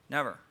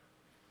 Never.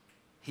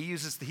 He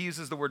uses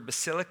the word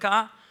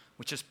basilica,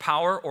 which is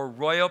power or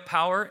royal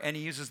power, and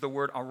he uses the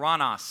word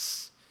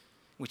aranos,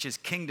 which is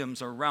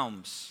kingdoms or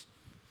realms.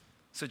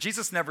 So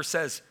Jesus never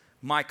says,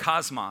 my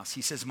cosmos.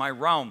 He says, my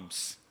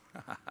realms,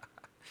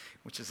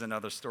 which is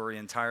another story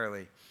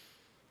entirely.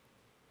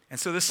 And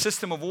so this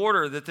system of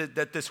order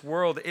that this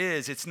world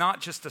is, it's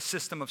not just a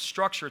system of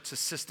structure, it's a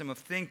system of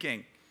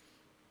thinking.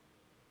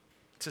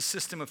 It's a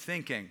system of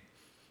thinking.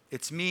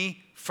 It's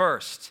me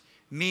first,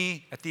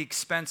 me at the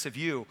expense of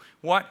you.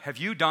 What have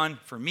you done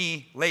for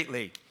me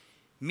lately?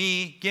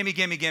 Me,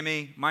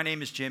 gimme, my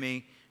name is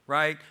Jimmy,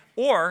 right?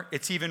 Or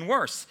it's even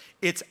worse.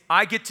 It's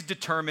I get to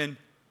determine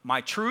my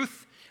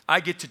truth. I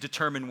get to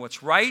determine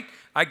what's right.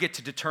 I get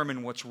to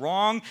determine what's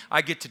wrong.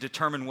 I get to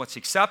determine what's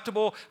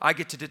acceptable. I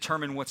get to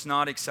determine what's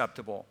not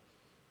acceptable.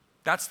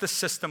 That's the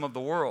system of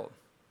the world.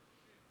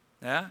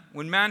 Yeah?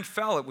 When man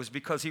fell, it was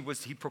because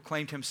he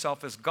proclaimed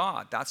himself as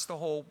God. That's the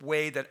whole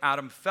way that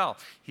Adam fell.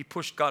 He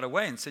pushed God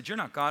away and said, you're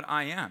not God,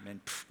 I am.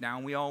 And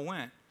down we all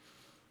went.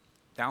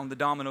 Down the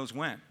dominoes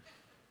went.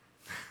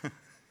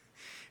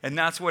 And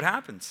that's what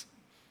happens.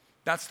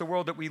 That's the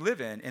world that we live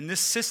in. And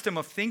this system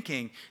of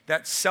thinking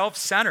that's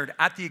self-centered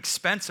at the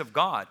expense of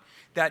God,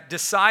 that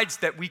decides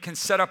that we can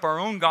set up our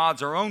own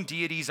gods, our own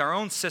deities, our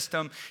own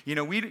system.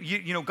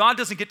 God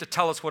doesn't get to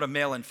tell us what a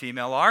male and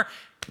female are.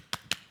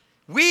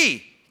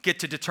 We get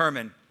to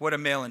determine what a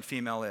male and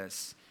female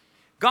is.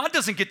 God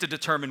doesn't get to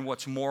determine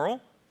what's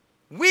moral.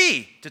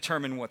 We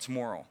determine what's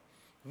moral.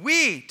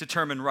 We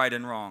determine right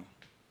and wrong.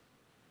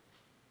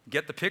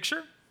 Get the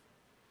picture?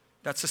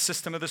 That's the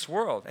system of this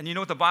world. And you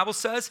know what the Bible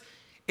says?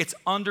 It's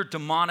under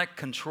demonic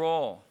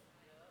control.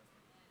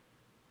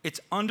 It's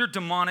under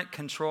demonic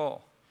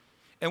control.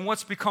 And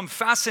what's become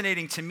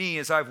fascinating to me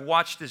as I've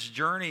watched this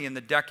journey in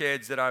the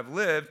decades that I've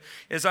lived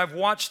is I've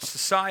watched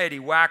society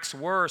wax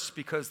worse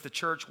because the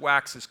church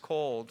waxes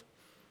cold.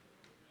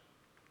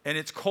 And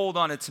it's cold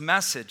on its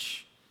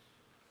message.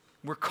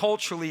 We're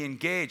culturally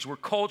engaged. We're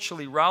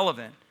culturally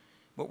relevant.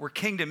 But we're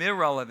kingdom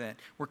irrelevant.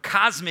 We're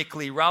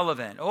cosmically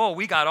relevant. Oh,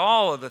 we got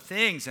all of the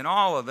things and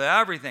all of the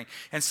everything.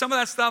 And some of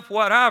that stuff,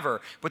 whatever.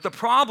 But the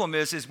problem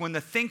is when the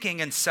thinking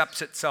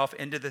incepts itself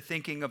into the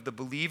thinking of the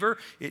believer,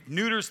 it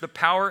neuters the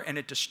power and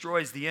it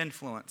destroys the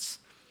influence.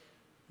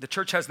 The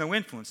church has no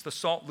influence. The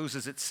salt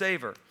loses its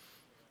savor.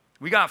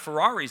 We got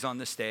Ferraris on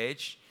the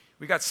stage.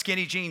 We got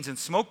skinny jeans and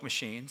smoke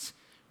machines,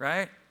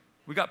 right?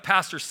 We got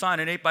pastor's son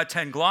and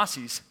 8x10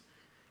 glossies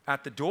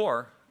at the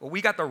door. Well,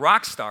 we got the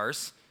rock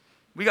stars.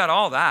 We got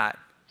all that,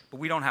 but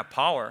we don't have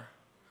power,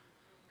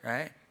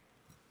 right?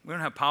 We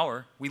don't have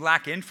power. We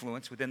lack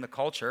influence within the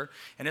culture.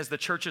 And as the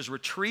church has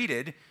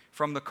retreated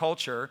from the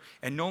culture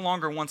and no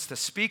longer wants to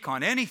speak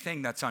on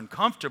anything that's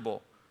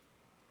uncomfortable.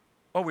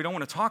 Oh, we don't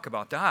want to talk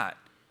about that.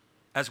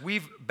 As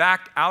we've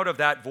backed out of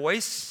that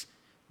voice,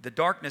 the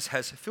darkness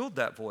has filled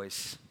that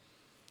voice.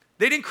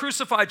 They didn't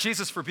crucify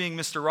Jesus for being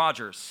Mr.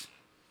 Rogers.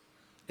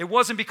 It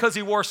wasn't because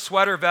he wore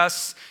sweater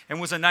vests and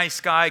was a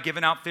nice guy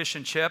giving out fish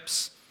and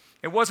chips.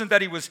 It wasn't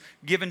that he was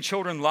giving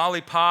children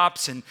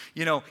lollipops and,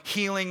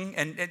 healing.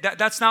 And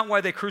that's not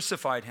why they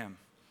crucified him.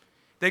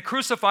 They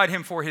crucified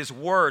him for his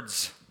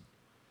words.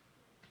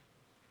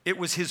 It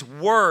was his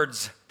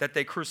words that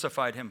they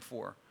crucified him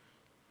for.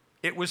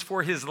 It was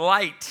for his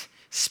light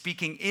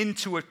speaking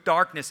into a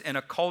darkness and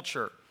a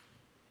culture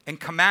and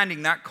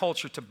commanding that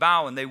culture to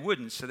bow, and they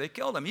wouldn't, so they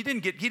killed him. They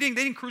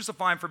didn't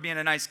crucify him for being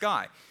a nice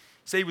guy.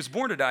 Say he was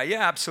born to die.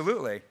 Yeah,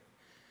 absolutely.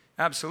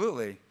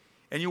 Absolutely.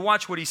 And you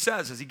watch what he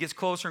says as he gets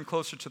closer and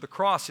closer to the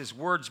cross, his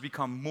words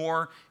become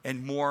more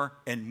and more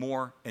and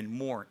more and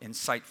more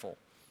insightful.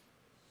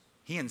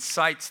 He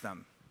incites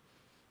them.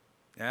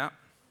 Yeah.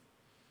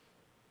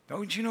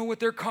 Don't you know what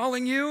they're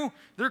calling you?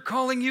 They're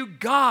calling you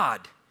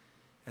God.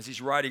 As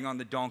he's riding on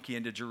the donkey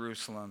into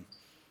Jerusalem,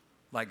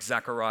 like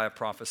Zechariah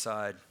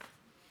prophesied.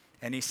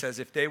 And he says,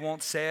 if they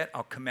won't say it,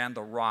 I'll command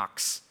the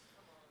rocks.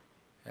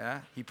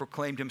 Yeah, he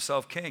proclaimed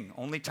himself king.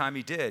 Only time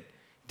he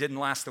didn't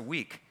last a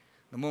week.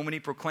 The moment he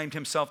proclaimed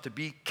himself to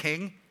be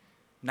king,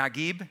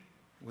 Nagib,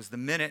 was the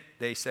minute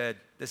they said,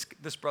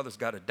 this brother's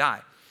got to die.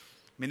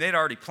 I mean, they'd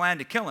already planned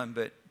to kill him,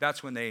 but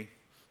that's when they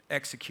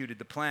executed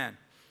the plan.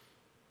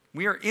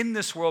 We are in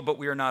this world, but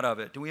we are not of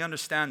it. Do we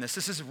understand this?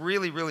 This is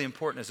really, really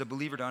important as a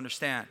believer to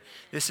understand.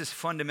 This is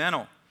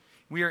fundamental.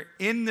 We are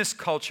in this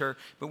culture,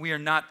 but we are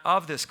not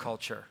of this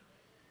culture.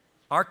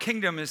 Our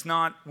kingdom is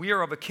not, we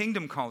are of a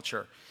kingdom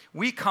culture.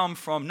 We come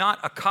from not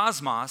a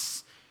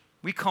cosmos,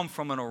 we come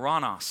from an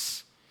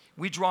Uranus.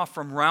 We draw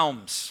from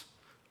realms.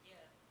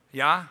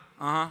 Yeah?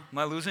 Am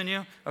I losing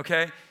you?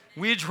 Okay.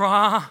 We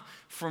draw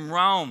from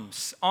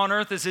realms, on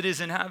earth as it is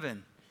in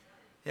heaven.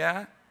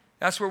 Yeah?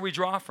 That's where we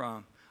draw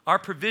from. Our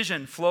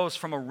provision flows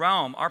from a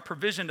realm. Our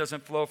provision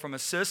doesn't flow from a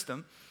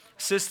system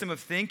of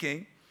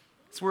thinking.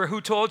 It's where, who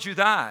told you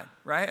that,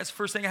 right? That's the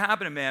first thing that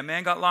happened to man.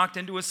 Man got locked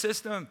into a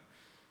system.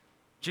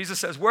 Jesus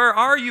says, where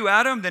are you,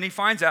 Adam? Then he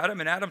finds Adam,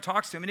 and Adam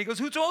talks to him, and he goes,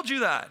 who told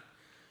you that?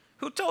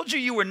 Who told you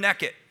you were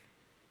naked?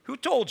 Who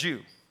told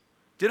you?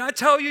 Did I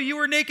tell you you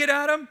were naked,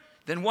 Adam?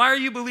 Then why are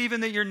you believing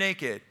that you're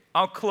naked?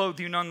 I'll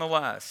clothe you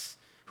nonetheless.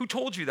 Who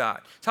told you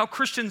that? It's how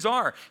Christians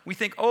are. We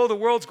think, oh, the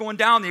world's going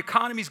down, the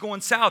economy's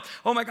going south.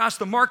 Oh my gosh,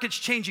 the market's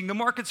changing, the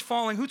market's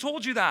falling. Who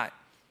told you that?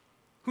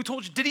 Who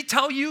told you? Did he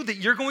tell you that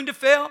you're going to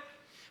fail?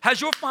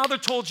 Has your father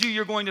told you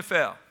you're going to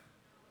fail?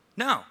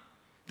 No.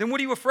 Then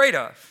what are you afraid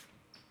of?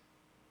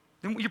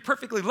 Then you're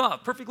perfectly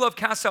loved. Perfect love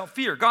casts out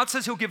fear. God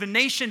says he'll give a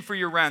nation for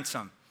your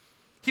ransom.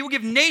 He will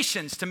give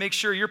nations to make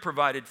sure you're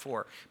provided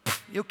for.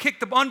 He'll kick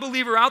the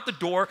unbeliever out the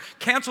door,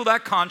 cancel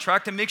that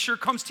contract, and make sure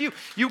it comes to you.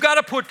 You got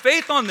to put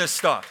faith on this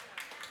stuff.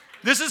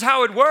 This is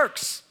how it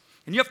works.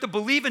 And you have to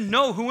believe and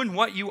know who and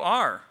what you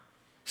are.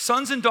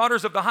 Sons and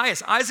daughters of the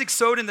highest. Isaac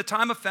sowed in the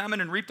time of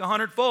famine and reaped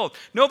 100-fold.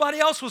 Nobody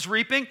else was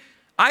reaping.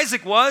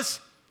 Isaac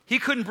was. He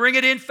couldn't bring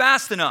it in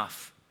fast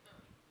enough.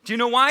 Do you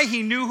know why?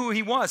 He knew who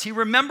he was. He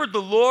remembered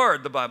the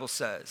Lord, the Bible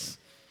says.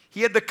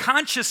 He had the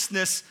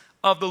consciousness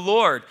of the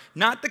Lord,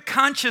 not the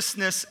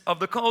consciousness of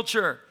the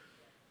culture.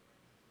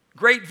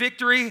 Great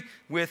victory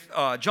with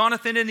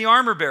Jonathan in the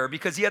armor bearer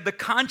because he had the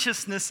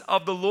consciousness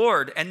of the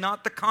Lord and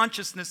not the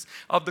consciousness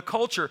of the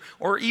culture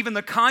or even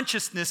the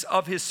consciousness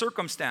of his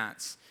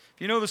circumstance.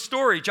 If you know the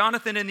story,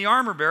 Jonathan in the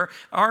armor bearer,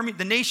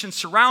 the nation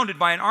surrounded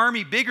by an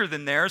army bigger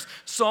than theirs.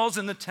 Saul's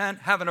in the tent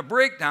having a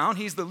breakdown.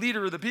 He's the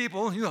leader of the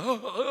people.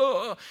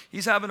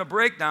 He's having a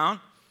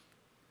breakdown.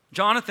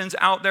 Jonathan's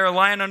out there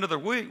lying under the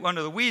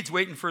weeds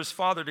waiting for his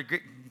father to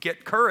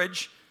get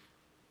courage.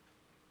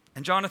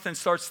 And Jonathan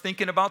starts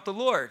thinking about the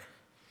Lord.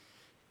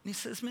 And he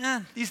says,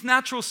 man, these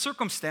natural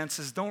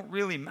circumstances don't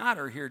really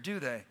matter here, do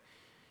they?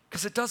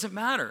 Because it doesn't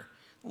matter.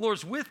 The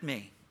Lord's with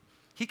me.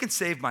 He can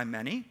save by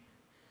many,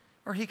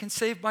 or he can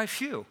save by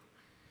few.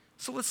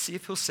 So let's see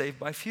if he'll save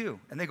by few.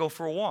 And they go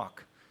for a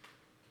walk.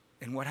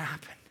 And what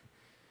happened?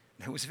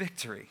 There was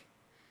victory.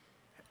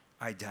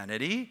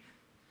 Identity,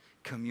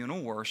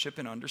 communal worship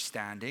and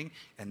understanding,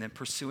 and then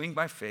pursuing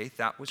by faith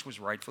that which was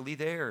rightfully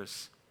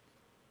theirs.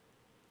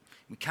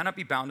 We cannot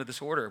be bound to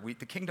this order.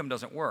 The kingdom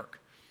doesn't work.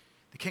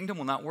 The kingdom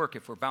will not work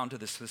if we're bound to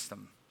this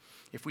system.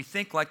 If we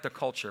think like the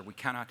culture, we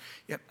cannot.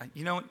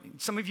 You know,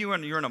 some of you,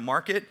 you're in a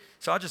market,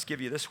 so I'll just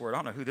give you this word. I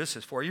don't know who this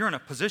is for. You're in a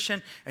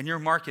position, and your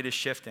market is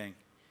shifting.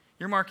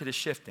 Your market is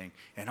shifting,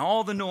 and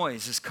all the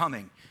noise is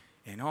coming,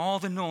 and all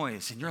the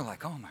noise, and you're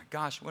like, oh my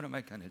gosh, what am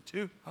I going to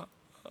do?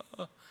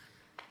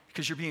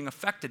 Because you're being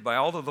affected by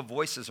all of the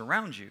voices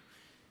around you.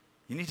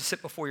 You need to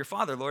sit before your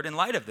Father. Lord, in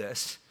light of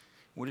this,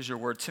 what is your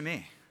word to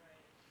me?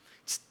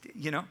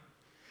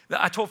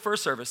 I told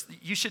first service,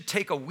 you should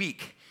take a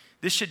week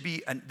This should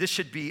be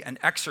an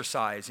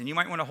exercise, and you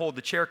might want to hold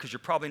the chair because you're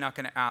probably not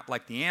going to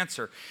like the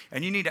answer.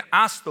 And you need to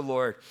ask the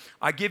Lord,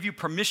 I give you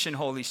permission,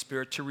 Holy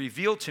Spirit, to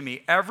reveal to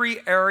me every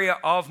area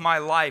of my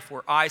life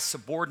where I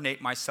subordinate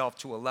myself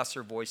to a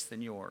lesser voice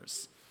than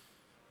yours.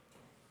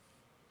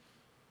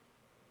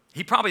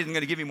 He probably isn't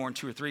going to give you more than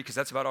 2 or 3 because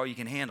that's about all you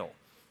can handle.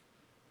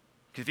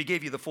 Because if he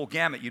gave you the full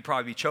gamut, you'd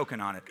probably be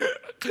choking on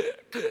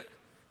it.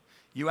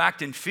 You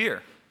act in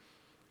fear.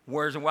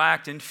 Where's the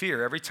act in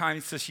fear? Every time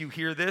it says you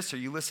hear this or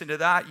you listen to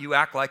that, you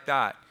act like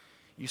that.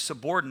 You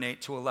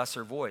subordinate to a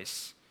lesser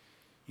voice.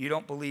 You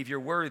don't believe you're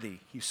worthy.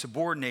 You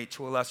subordinate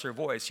to a lesser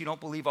voice. You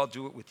don't believe I'll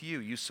do it with you.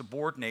 You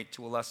subordinate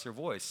to a lesser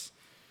voice.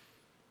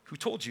 Who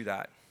told you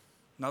that?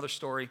 Another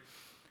story,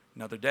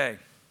 another day.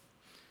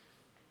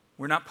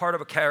 We're not part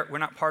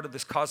of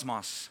this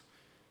cosmos.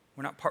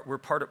 We're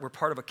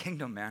part of a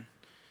kingdom, man.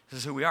 This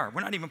is who we are.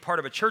 We're not even part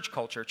of a church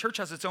culture. Church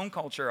has its own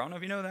culture. I don't know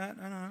if you know that.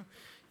 I don't know.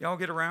 Y'all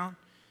get around.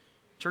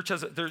 Church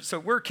has so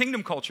we're a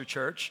kingdom culture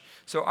church.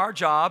 So our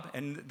job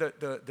and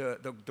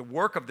the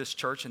work of this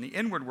church and the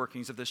inward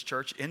workings of this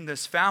church in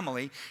this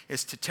family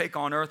is to take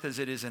on earth as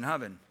it is in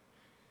heaven.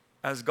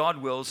 As God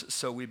wills,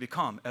 so we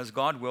become. As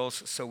God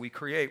wills, so we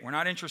create. We're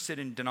not interested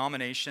in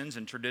denominations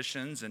and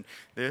traditions and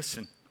this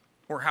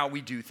or how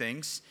we do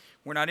things.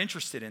 We're not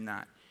interested in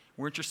that.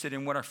 We're interested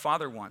in what our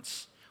Father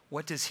wants.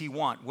 What does he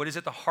want? What is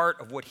at the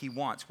heart of what he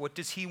wants? What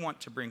does he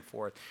want to bring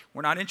forth?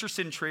 We're not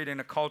interested in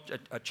creating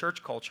a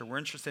church culture. We're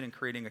interested in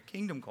creating a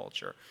kingdom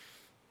culture.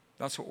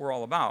 That's what we're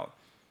all about.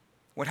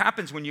 What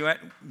happens when you...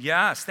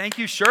 Yes, thank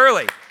you,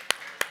 Shirley.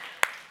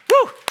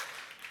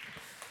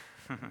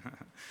 Woo!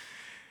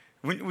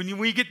 When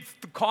we get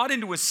caught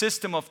into a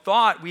system of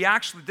thought,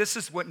 this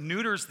is what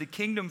neuters the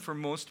kingdom for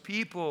most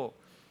people.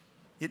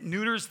 It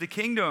neuters the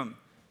kingdom.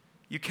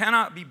 You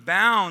cannot be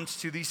bound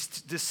to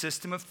this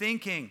system of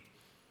thinking.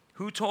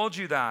 Who told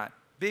you that?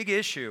 Big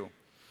issue.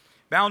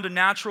 Bound to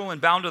natural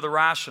and bound to the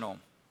rational.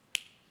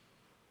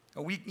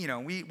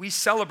 We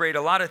celebrate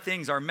a lot of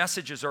things. Our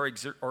messages are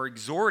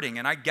exhorting,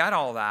 and I get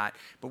all that.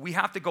 But we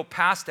have to go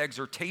past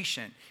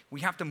exhortation.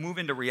 We have to move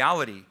into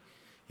reality.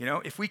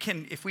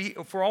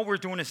 If all we're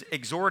doing is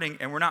exhorting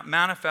and we're not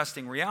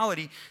manifesting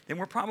reality, then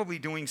we're probably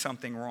doing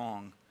something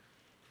wrong.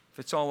 If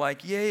it's all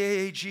like,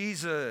 yay,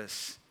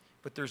 Jesus,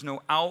 but there's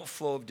no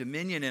outflow of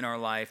dominion in our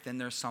life, then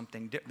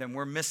then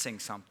we're missing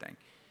something.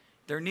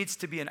 There needs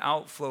to be an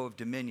outflow of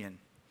dominion.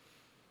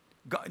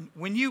 God,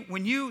 when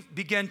you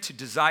begin to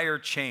desire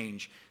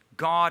change,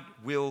 God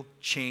will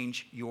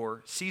change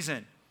your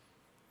season.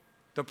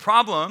 The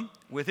problem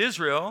with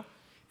Israel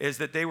is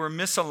that they were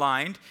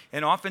misaligned,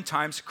 and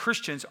oftentimes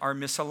Christians are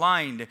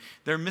misaligned.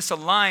 They're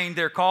misaligned,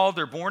 they're called,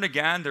 they're born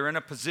again, they're in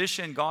a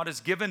position, God has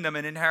given them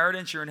an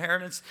inheritance. Your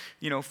inheritance,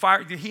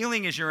 the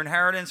healing is your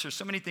inheritance. There's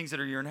so many things that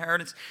are your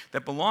inheritance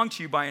that belong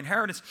to you by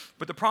inheritance.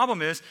 But the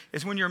problem is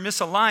when you're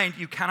misaligned,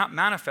 you cannot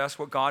manifest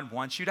what God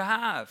wants you to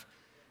have.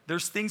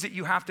 There's things that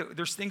you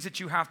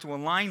have to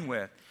align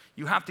with.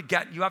 You have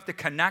to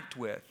connect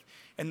with.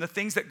 And the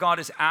things that God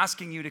is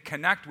asking you to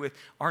connect with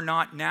are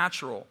not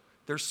natural.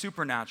 They're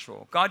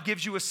supernatural. God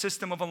gives you a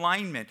system of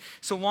alignment.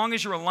 So long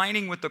as you're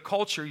aligning with the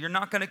culture, you're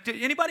not going to...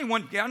 I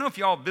don't know if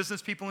y'all are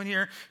business people in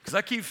here, because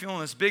I keep feeling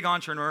this big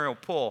entrepreneurial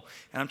pull,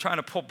 and I'm trying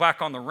to pull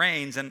back on the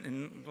reins,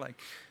 and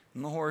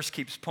the horse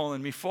keeps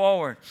pulling me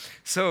forward.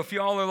 So if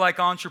y'all are like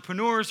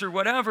entrepreneurs or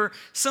whatever,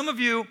 some of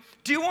you,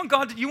 do you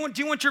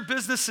want your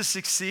business to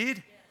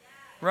succeed?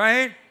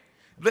 Right?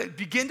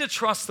 Begin to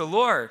trust the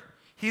Lord.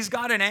 He's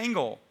got an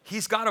angle.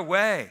 He's got a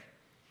way.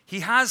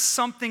 He has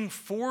something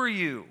for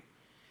you.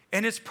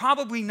 And it's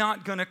probably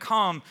not going to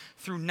come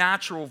through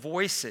natural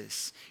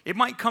voices. It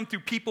might come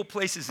through people,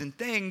 places, and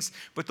things,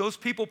 but those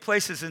people,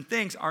 places, and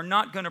things are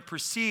not going to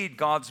precede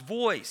God's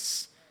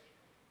voice.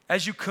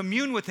 As you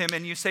commune with him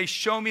and you say,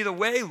 show me the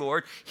way,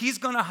 Lord, he's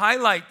going to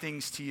highlight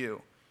things to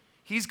you.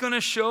 He's going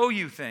to show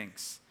you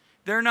things.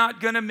 They're not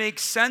going to make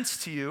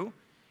sense to you,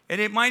 and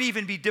it might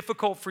even be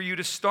difficult for you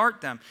to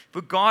start them.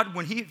 But God's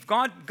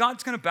going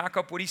to back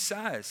up what he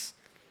says.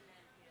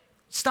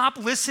 Stop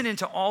listening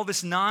to all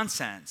this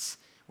nonsense.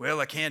 Well,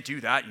 I can't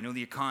do that.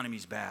 The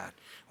economy's bad.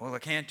 Well, I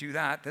can't do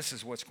that. This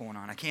is what's going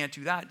on. I can't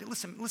do that.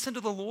 Listen to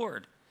the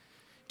Lord.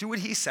 Do what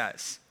he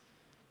says.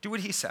 Do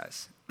what he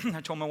says. I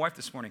told my wife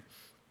this morning,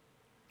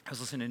 I was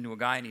listening to a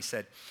guy, and he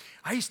said,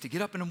 I used to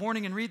get up in the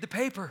morning and read the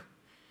paper.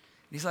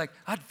 And he's like,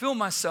 I'd fill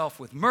myself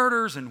with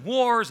murders and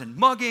wars and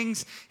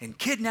muggings and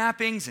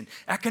kidnappings and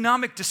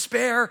economic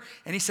despair.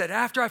 And he said,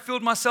 after I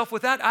filled myself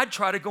with that, I'd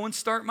try to go and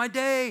start my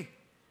day.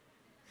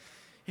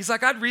 He's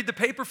like, I'd read the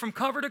paper from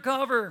cover to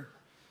cover.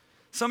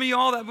 Some of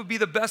y'all, that would be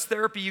the best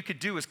therapy you could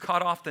do is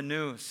cut off the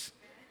news.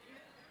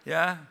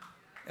 Yeah.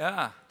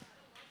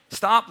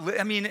 Stop.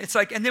 It's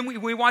like, and then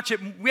we watch it.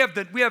 We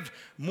have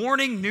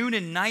morning, noon,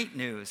 and night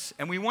news,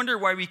 and we wonder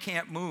why we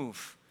can't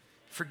move.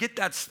 Forget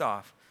that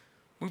stuff.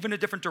 Move in a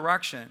different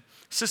direction.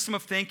 System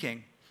of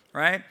thinking,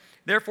 right?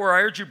 Therefore,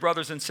 I urge you,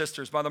 brothers and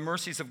sisters, by the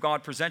mercies of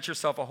God, present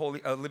yourself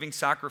a living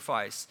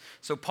sacrifice.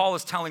 So Paul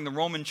is telling the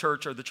Roman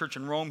church, or the church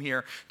in Rome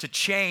here, to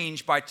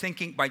change by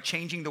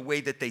changing the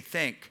way that they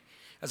think.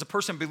 As a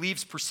person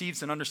believes,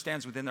 perceives, and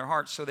understands within their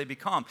heart, so they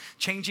become.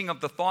 Changing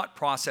of the thought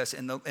process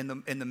and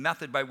the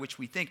method by which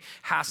we think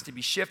has to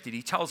be shifted.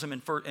 He tells them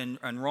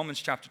in Romans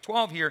chapter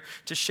 12 here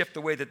to shift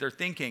the way that they're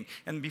thinking.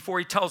 And before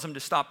he tells them to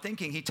stop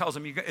thinking, he tells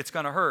them it's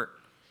going to hurt.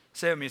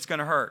 Say with me, it's going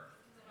to hurt.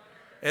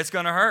 It's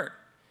going to hurt.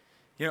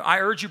 You know, I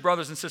urge you,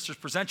 brothers and sisters,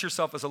 present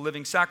yourself as a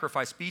living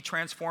sacrifice. Be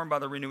transformed by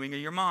the renewing of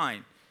your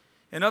mind.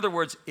 In other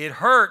words, it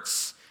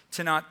hurts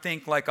to not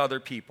think like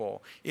other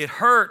people. It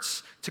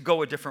hurts to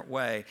go a different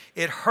way.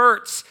 It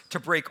hurts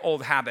to break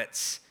old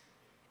habits.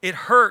 It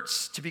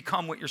hurts to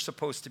become what you're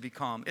supposed to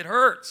become. It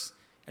hurts.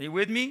 Are you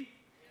with me?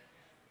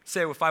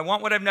 Say, well, if I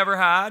want what I've never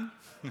had,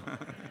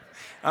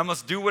 I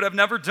must do what I've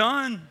never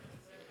done.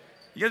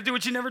 You got to do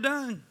what you've never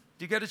done.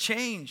 You got to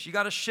change. You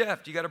got to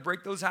shift. You got to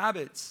break those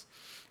habits.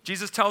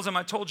 Jesus tells him,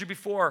 I told you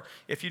before,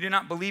 if you do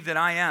not believe that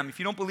I am, if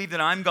you don't believe that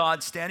I'm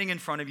God standing in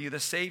front of you, the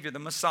Savior, the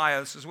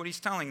Messiah, this is what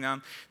he's telling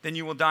them, then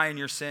you will die in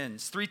your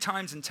sins. 3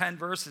 times in 10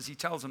 verses, he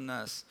tells them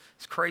this.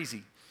 It's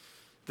crazy.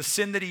 The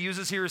sin that he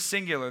uses here is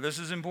singular. This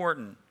is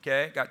important,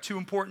 okay? Got 2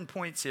 important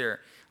points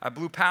here. I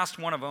blew past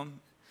one of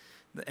them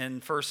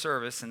in first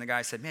service, and the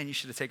guy said, man, you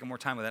should have taken more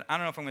time with that. I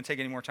don't know if I'm going to take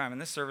any more time in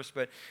this service,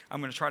 but I'm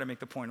going to try to make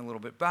the point a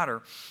little bit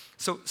better.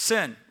 So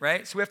sin,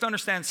 right? So we have to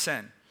understand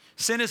sin.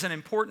 Sin is an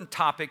important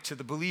topic to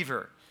the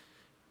believer,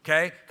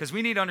 okay? Because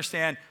we need to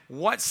understand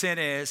what sin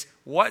is,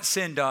 what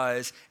sin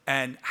does,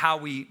 and how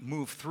we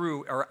move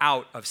through or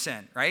out of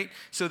sin, right?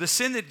 So the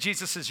sin that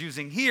Jesus is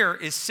using here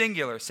is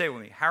singular. Say it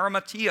with me,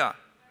 harimatia.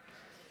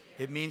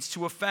 It means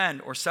to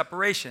offend or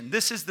separation.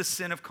 This is the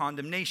sin of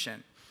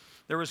condemnation.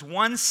 There is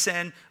one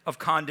sin of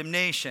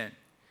condemnation.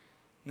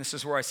 And this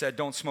is where I said,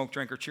 don't smoke,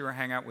 drink, or chew, or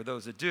hang out with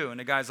those that do. And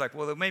the guy's like,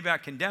 well, it may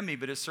not condemn me,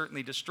 but it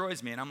certainly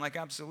destroys me. And I'm like,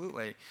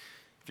 absolutely.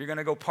 If you're going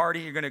to go party,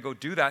 you're going to go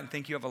do that and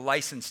think you have a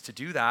license to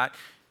do that,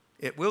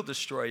 it will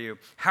destroy you.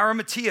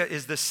 Harimatia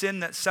is the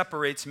sin that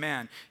separates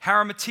man.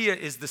 Harimatia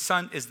is the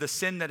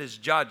sin that is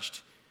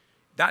judged.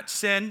 That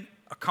sin,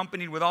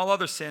 accompanied with all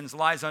other sins,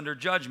 lies under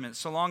judgment.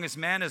 So long as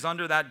man is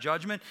under that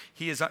judgment,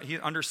 he is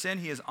under sin,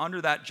 he is under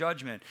that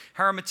judgment.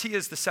 Harimatia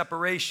is the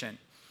separation.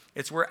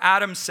 It's where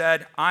Adam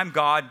said, I'm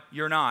God,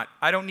 you're not.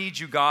 I don't need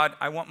you, God.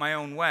 I want my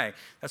own way.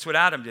 That's what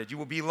Adam did. You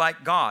will be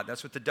like God.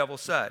 That's what the devil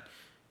said.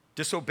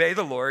 Disobey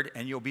the Lord,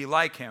 and you'll be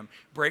like him.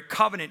 Break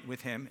covenant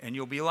with him, and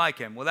you'll be like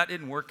him. Well, that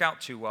didn't work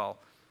out too well.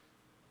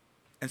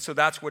 And so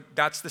that's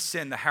the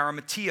sin. The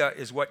harimatia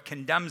is what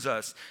condemns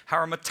us.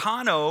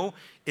 Harimatano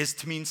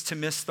means to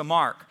miss the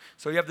mark.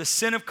 So you have the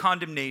sin of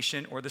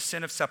condemnation or the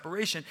sin of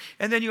separation,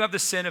 and then you have the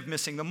sin of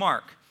missing the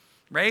mark,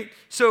 right?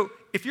 So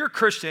if you're a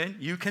Christian,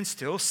 you can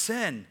still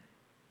sin.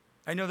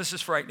 I know this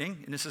is frightening,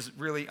 and this is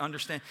really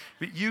understand,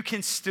 but you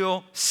can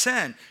still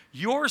sin.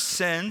 Your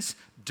sins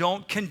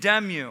don't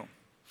condemn you.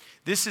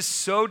 This is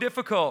so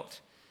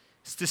difficult.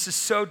 This is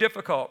so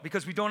difficult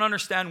because we don't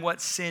understand what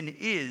sin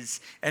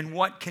is and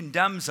what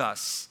condemns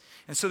us.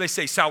 And so they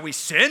say, shall we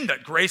sin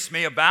that grace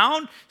may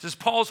abound? This is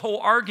Paul's whole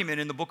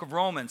argument in the book of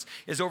Romans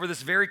is over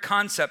this very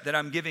concept that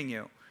I'm giving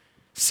you.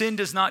 Sin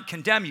does not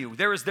condemn you.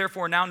 There is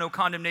therefore now no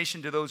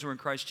condemnation to those who are in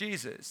Christ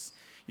Jesus.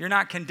 You're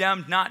not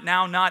condemned, not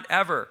now, not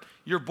ever.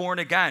 You're born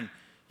again.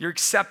 You're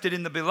accepted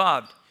in the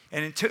beloved.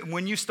 And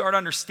when you start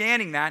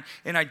understanding that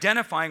and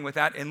identifying with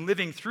that and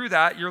living through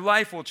that, your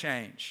life will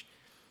change.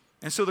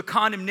 And so the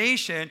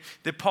condemnation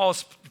that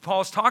Paul's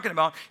talking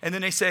about, and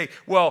then they say,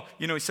 well,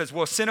 he says,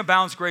 well, sin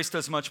abounds, grace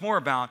does much more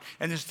abound.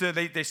 And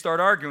they start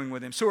arguing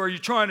with him. So are you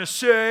trying to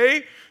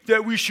say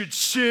that we should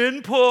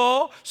sin,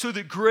 Paul, so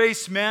that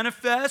grace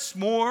manifests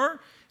more?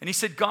 And he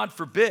said, God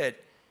forbid.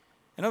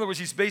 In other words,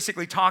 he's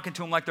basically talking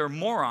to them like they're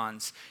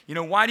morons.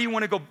 Why do you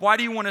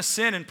want to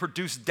sin and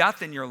produce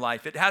death in your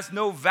life? It has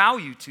no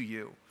value to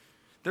you.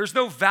 There's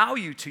no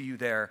value to you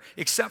there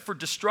except for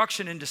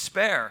destruction and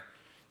despair.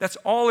 That's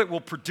all it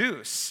will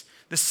produce.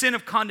 The sin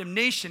of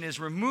condemnation is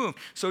removed.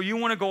 So you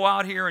want to go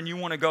out here and you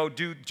want to go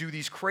do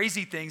these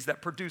crazy things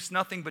that produce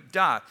nothing but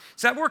death.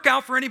 Does that work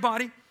out for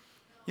anybody?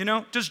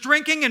 Does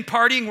drinking and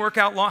partying work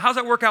out long? How's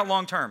that work out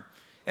long term?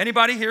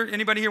 Anybody here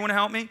want to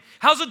help me?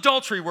 How's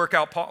adultery work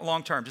out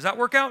long term? Does that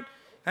work out?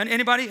 And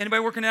anybody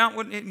working out?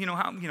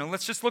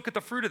 Let's just look at the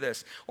fruit of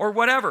this or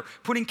whatever.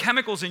 Putting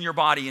chemicals in your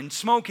body and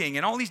smoking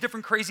and all these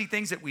different crazy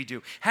things that we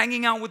do.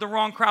 Hanging out with the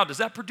wrong crowd. Does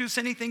that produce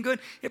anything good?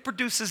 It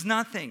produces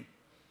nothing.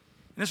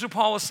 And this is what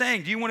Paul is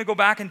saying. Do you want to go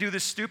back and do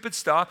this stupid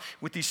stuff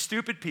with these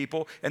stupid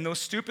people and those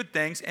stupid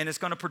things, and it's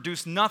going to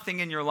produce nothing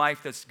in your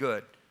life that's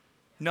good?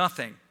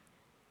 Nothing.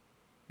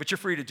 But you're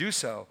free to do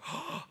so.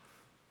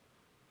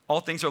 All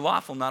things are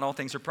lawful, not all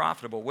things are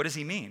profitable. What does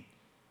he mean?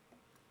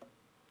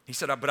 He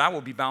said, but I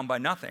will be bound by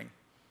nothing.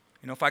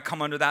 If I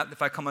come under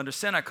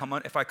sin,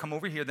 if I come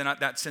over here, then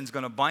that sin's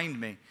going to bind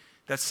me.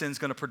 That sin's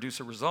going to produce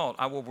a result.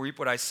 I will reap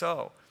what I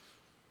sow.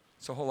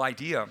 It's the whole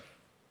idea.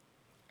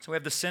 So we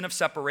have the sin of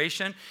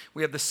separation.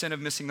 We have the sin of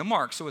missing the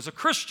mark. So as a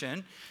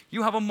Christian,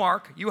 you have a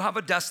mark, you have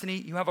a destiny,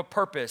 you have a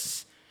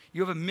purpose.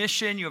 You have a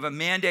mission, you have a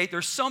mandate.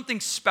 There's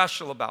something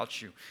special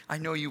about you. I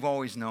know you've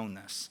always known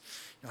this.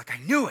 You're like, I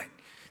knew it.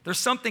 There's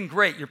something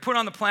great. You're put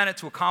on the planet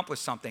to accomplish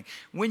something.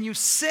 When you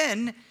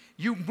sin,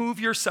 you move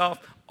yourself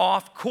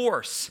off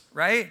course,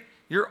 right?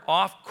 You're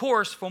off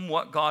course from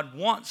what God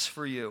wants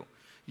for you.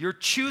 You're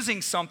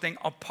choosing something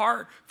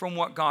apart from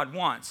what God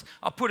wants.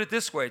 I'll put it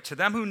this way. To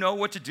them who know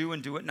what to do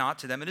and do it not,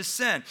 to them it is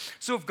sin.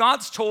 So if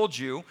God's told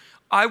you,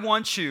 I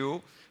want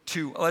you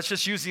to, let's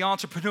just use the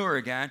entrepreneur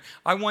again.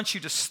 I want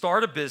you to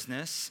start a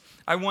business.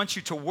 I want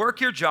you to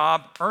work your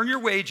job, earn your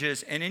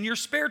wages, and in your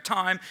spare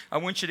time, I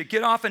want you to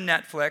get off of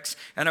Netflix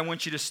and I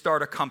want you to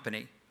start a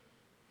company.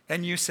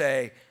 And you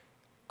say,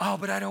 oh,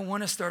 but I don't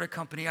want to start a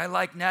company. I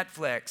like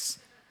Netflix.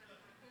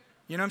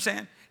 You know what I'm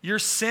saying? You're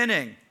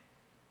sinning.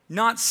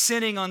 Not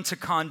sinning unto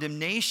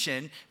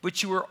condemnation,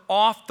 but you are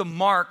off the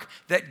mark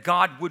that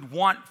God would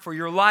want for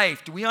your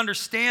life. Do we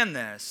understand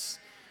this?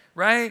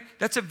 Right?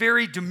 That's a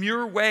very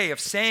demure way of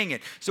saying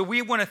it. So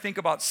we want to think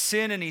about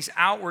sin in these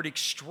outward,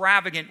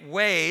 extravagant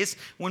ways,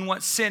 when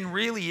what sin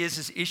really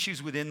is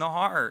issues within the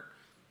heart.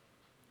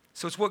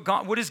 So it's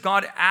what is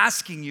God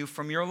asking you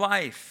from your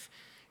life?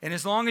 And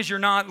as long as you're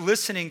not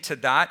listening to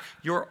that,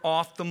 you're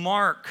off the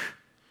mark.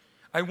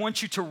 I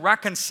want you to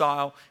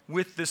reconcile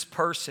with this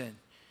person.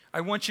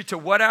 I want you to,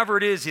 whatever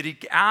it is that he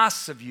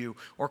asks of you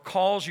or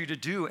calls you to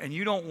do, and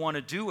you don't want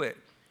to do it.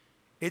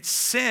 It's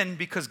sin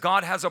because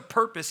God has a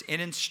purpose in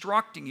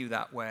instructing you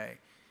that way.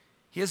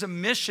 He has a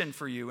mission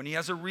for you, and he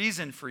has a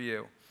reason for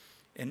you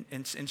in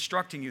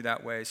instructing you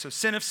that way. So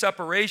sin of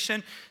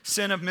separation,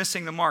 sin of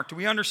missing the mark. Do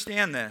we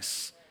understand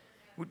this?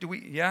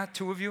 Yeah,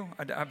 two of you?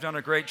 I've done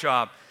a great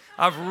job.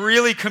 I've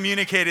really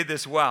communicated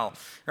this well,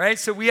 right?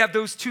 So we have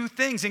those two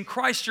things. In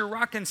Christ, you're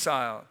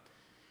reconciled.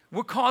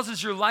 What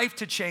causes your life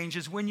to change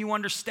is when you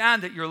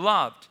understand that you're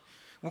loved.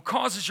 What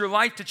causes your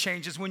life to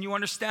change is when you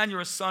understand you're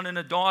a son and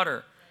a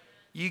daughter.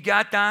 You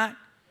got that?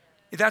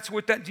 That's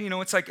what that,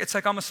 it's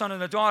like I'm a son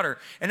and a daughter.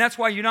 And that's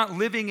why you're not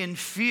living in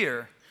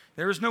fear.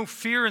 There is no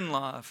fear in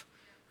love,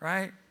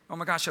 right? Oh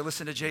my gosh, I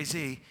listened to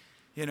Jay-Z,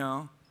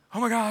 Oh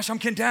my gosh, I'm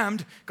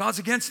condemned. God's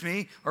against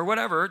me, or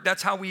whatever.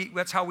 That's how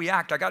we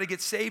act. I got to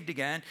get saved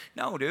again.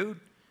 No, dude.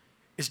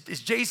 Is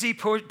Jay-Z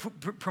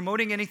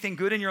promoting anything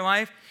good in your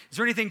life? Is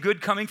there anything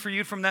good coming for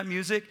you from that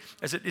music?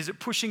 Is it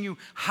pushing you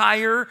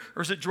higher,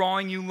 or is it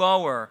drawing you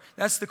lower?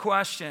 That's the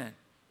question.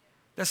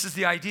 This is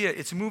the idea.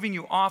 It's moving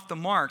you off the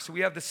mark. So we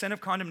have the sin of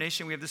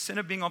condemnation. We have the sin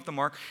of being off the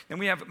mark. Then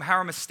we have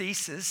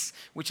haramostasis,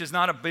 which is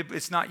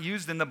it's not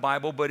used in the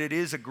Bible, but it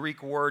is a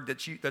Greek word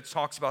that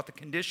talks about the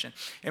condition.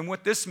 And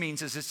what this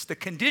means is it's the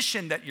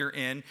condition that you're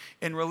in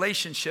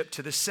relationship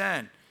to the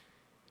sin.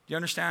 Do you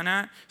understand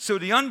that? So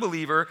the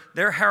unbeliever,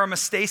 their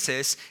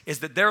haramostasis is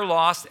that they're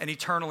lost and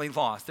eternally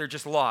lost. They're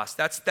just lost.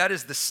 That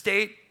is the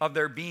state of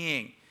their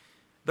being.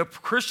 The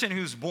Christian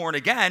who's born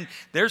again,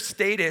 their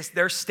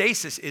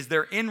stasis is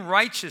they're in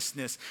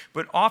righteousness,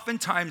 but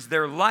oftentimes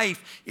their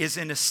life is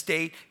in a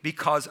state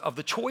because of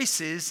the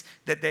choices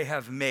that they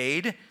have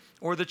made,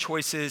 or the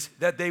choices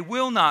that they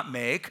will not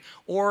make,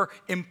 or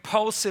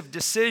impulsive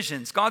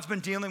decisions. God's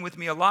been dealing with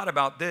me a lot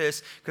about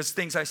this because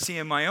things I see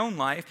in my own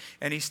life,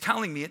 and he's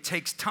telling me it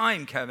takes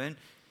time, Kevin.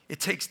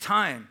 It takes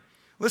time.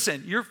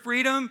 Listen, your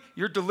freedom,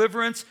 your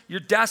deliverance, your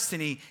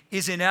destiny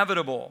is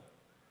inevitable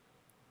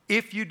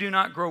if you do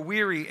not grow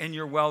weary in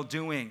your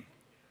well-doing.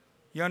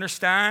 You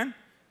understand?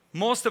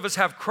 Most of us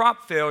have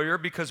crop failure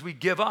because we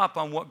give up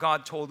on what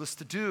God told us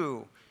to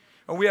do.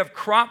 Or we have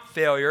crop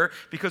failure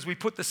because we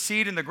put the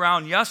seed in the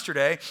ground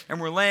yesterday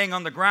and we're laying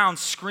on the ground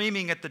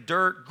screaming at the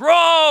dirt,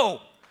 grow!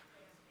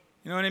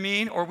 You know what I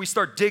mean? Or we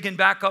start digging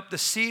back up the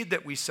seed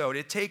that we sowed.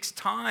 It takes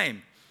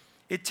time.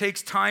 It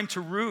takes time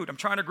to root. I'm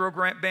trying to grow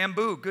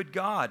bamboo. Good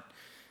God.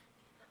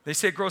 They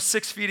say it grows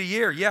 6 feet a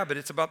year. Yeah, but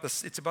it's about the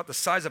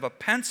size of a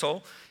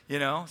pencil,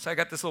 So I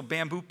got this little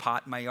bamboo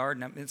pot in my yard,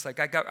 and it's like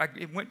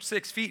it went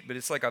 6 feet, but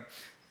it's like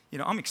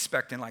I'm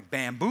expecting like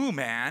bamboo,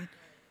 man.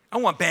 I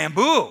want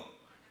bamboo.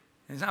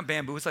 And it's not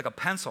bamboo. It's like a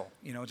pencil,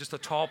 just a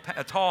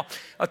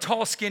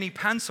tall, skinny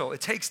pencil. It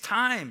takes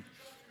time.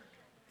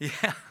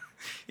 Yeah,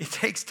 it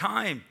takes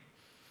time.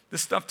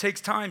 This stuff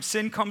takes time.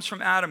 Sin comes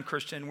from Adam,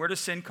 Christian. Where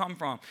does sin come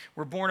from?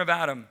 We're born of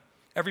Adam.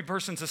 Every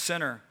person's a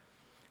sinner.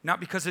 Not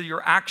because of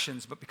your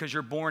actions, but because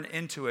you're born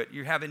into it.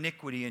 You have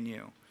iniquity in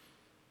you.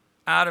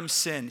 Adam's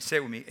sin, say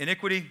it with me.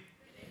 Iniquity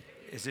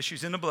is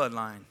issues in the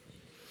bloodline.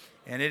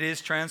 And it is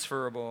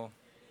transferable.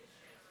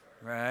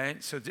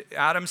 Right? So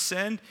Adam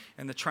sinned,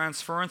 and the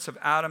transference of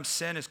Adam's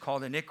sin is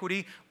called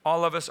iniquity.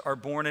 All of us are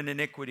born in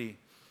iniquity.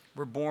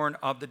 We're born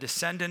of the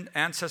descendant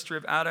ancestry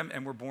of Adam,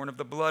 and we're born of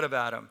the blood of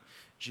Adam.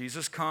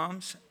 Jesus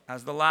comes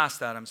as the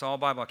last Adam. It's all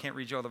Bible. I can't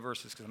read you all the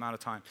verses because I'm out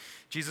of time.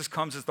 Jesus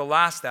comes as the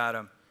last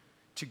Adam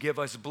to give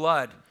us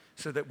blood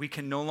so that we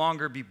can no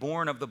longer be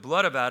born of the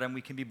blood of Adam.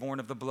 We can be born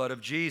of the blood of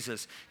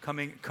Jesus.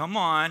 Coming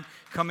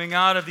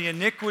out of the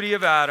iniquity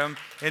of Adam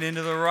and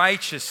into the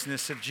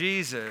righteousness of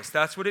Jesus.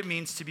 That's what it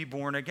means to be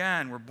born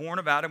again. We're born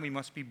of Adam. We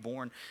must be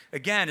born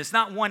again. It's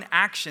not one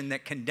action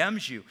that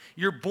condemns you.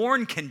 You're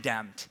born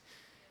condemned.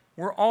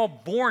 We're all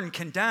born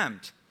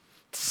condemned.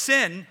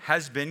 Sin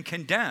has been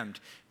condemned.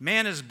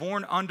 Man is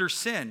born under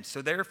sin.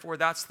 So therefore,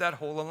 that's that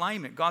whole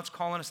alignment. God's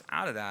calling us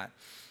out of that.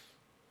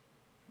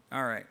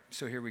 All right,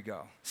 so here we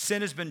go.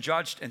 Sin has been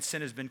judged and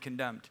sin has been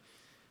condemned.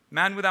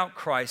 Man without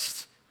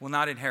Christ will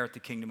not inherit the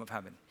kingdom of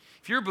heaven.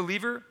 If you're a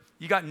believer,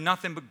 you got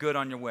nothing but good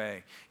on your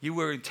way. You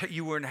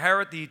will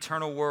inherit the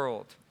eternal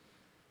world.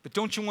 But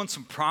don't you want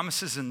some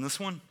promises in this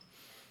one?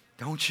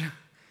 Don't you?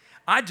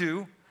 I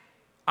do.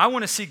 I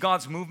want to see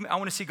God's movement. I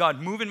want to see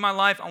God move in my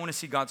life. I want to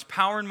see God's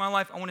power in my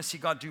life. I want to see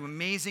God do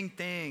amazing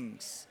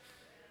things.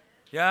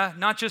 Yeah,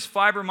 not just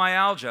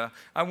fibromyalgia.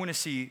 I want to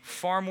see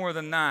far more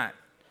than that.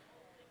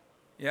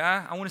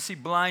 Yeah, I want to see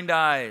blind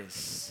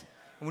eyes.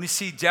 I want to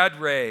see dead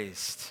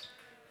raised,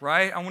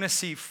 right? I want to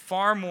see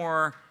far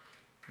more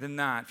than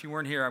that. If you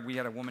weren't here, we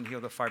had a woman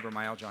healed of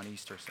fibromyalgia on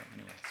Easter, so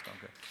anyway, it's all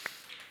good.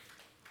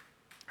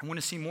 I want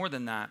to see more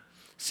than that.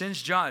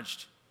 Sin's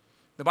judged.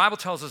 The Bible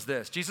tells us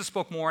this. Jesus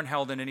spoke more on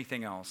hell than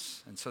anything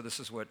else. And so this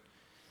is what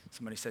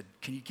somebody said,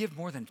 can you give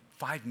more than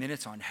 5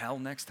 minutes on hell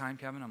next time,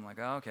 Kevin? I'm like,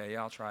 oh, okay,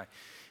 yeah, I'll try.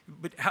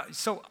 But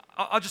so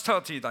I'll just tell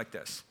it to you like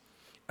this.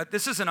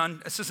 This is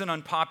an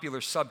unpopular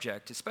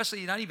subject,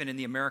 especially not even in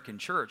the American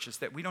church, is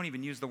that we don't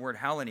even use the word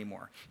hell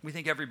anymore. We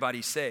think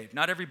everybody's saved.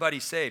 Not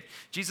everybody's saved.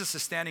 Jesus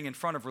is standing in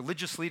front of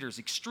religious leaders,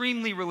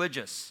 extremely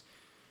religious,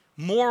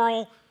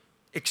 moral,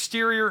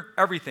 exterior,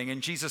 everything.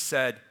 And Jesus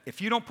said, if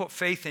you don't put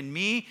faith in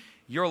me,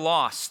 you're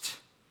lost.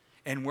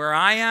 And where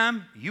I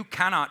am, you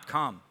cannot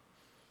come.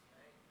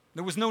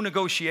 There was no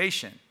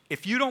negotiation.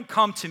 If you don't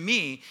come to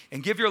me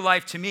and give your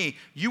life to me,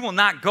 you will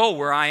not go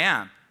where I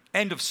am.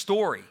 End of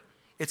story.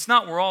 It's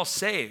not we're all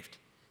saved.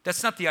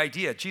 That's not the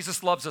idea.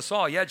 Jesus loves us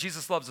all. Yeah,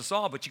 Jesus loves us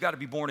all, but you got to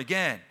be born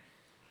again.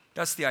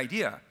 That's the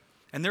idea.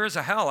 And there is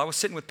a hell. I was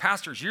sitting with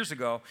pastors years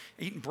ago,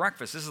 eating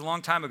breakfast. This is a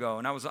long time ago,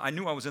 and I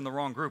knew I was in the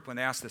wrong group when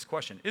they asked this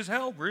question. Is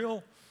hell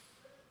real?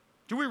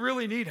 Do we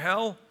really need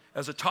hell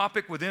as a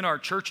topic within our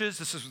churches?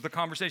 This is the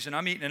conversation.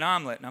 I'm eating an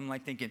omelet, and I'm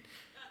like thinking,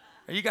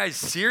 are you guys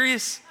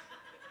serious?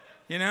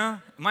 You know?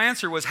 My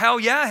answer was, hell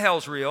yeah,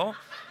 hell's real.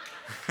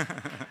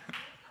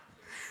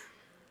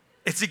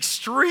 It's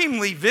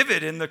extremely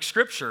vivid in the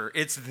scripture.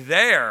 It's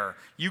there.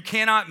 You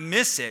cannot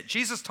miss it.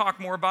 Jesus talked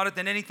more about it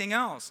than anything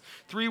else.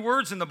 3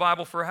 words in the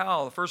Bible for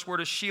hell. The first word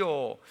is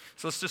Sheol.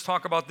 So let's just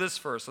talk about this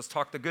first. Let's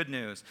talk the good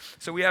news.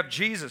 So we have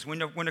Jesus.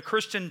 When a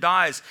Christian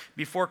dies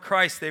before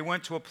Christ, they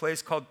went to a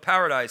place called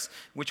paradise,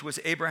 which was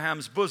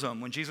Abraham's bosom.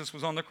 When Jesus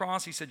was on the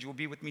cross, he said, you will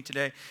be with me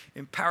today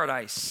in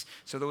paradise.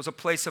 So there was a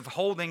place of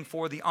holding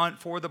for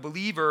the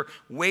believer,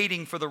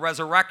 waiting for the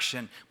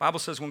resurrection. The Bible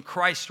says when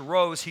Christ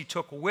rose, he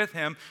took with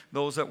him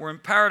those that were in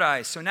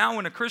paradise. So now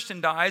when a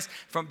Christian dies,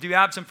 to be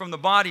absent from the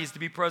body is to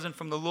be present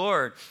from the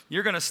Lord.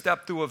 You're going to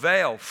step through a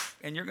veil,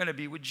 and you're going to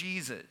be with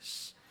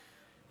Jesus.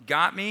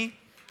 Got me?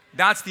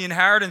 That's the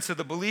inheritance of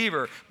the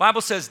believer. Bible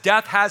says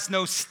death has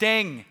no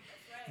sting.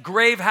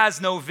 Grave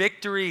has no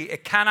victory.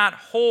 It cannot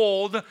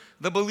hold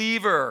the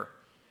believer.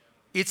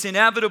 It's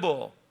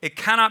inevitable. It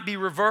cannot be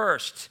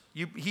reversed.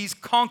 He's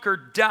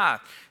conquered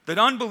death. The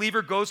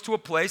unbeliever goes to a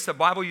place, the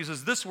Bible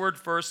uses this word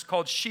first,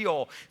 called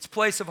Sheol. It's a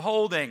place of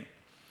holding.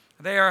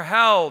 They are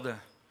held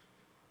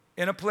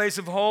in a place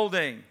of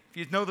holding. If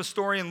you know the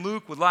story in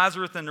Luke with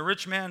Lazarus and the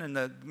rich man and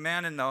the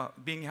man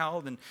being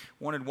held and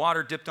wanted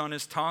water dipped on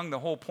his tongue, the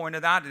whole point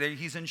of that,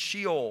 he's in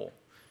Sheol.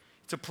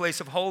 It's a place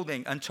of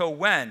holding until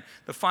when?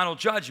 The final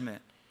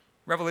judgment.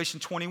 Revelation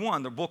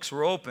 21, the books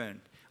were opened.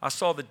 I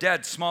saw the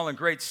dead, small and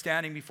great,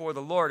 standing before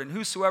the Lord, and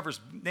whosoever's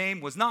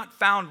name was not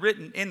found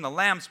written in the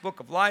Lamb's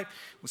book of life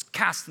was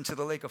cast into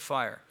the lake of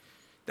fire.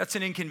 That's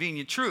an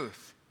inconvenient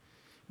truth.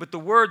 But the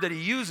word that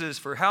he uses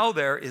for hell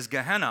there is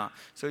Gehenna.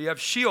 So you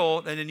have Sheol,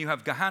 and then you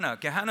have Gehenna.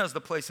 Gehenna is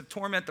the place of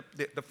torment,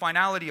 the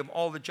finality of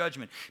all the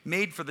judgment,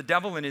 made for the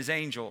devil and his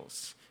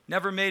angels.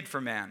 Never made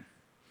for man.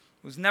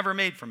 It was never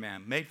made for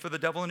man, made for the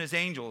devil and his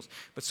angels.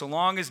 But so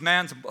long as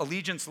man's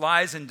allegiance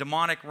lies in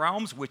demonic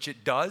realms, which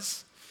it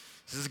does,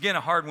 this is again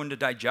a hard one to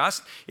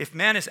digest. If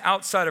man is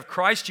outside of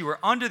Christ, you are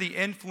under the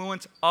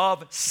influence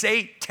of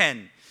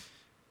Satan.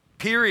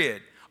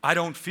 Period. I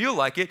don't feel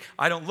like it.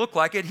 I don't look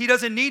like it. He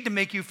doesn't need to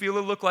make you feel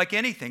or look like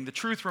anything. The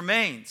truth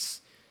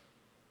remains.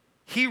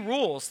 He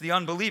rules the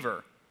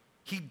unbeliever.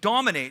 He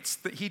dominates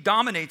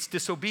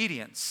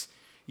disobedience.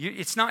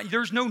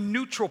 There's no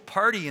neutral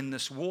party in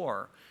this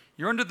war.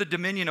 You're under the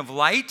dominion of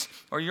light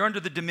or you're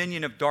under the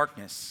dominion of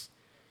darkness.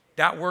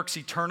 That works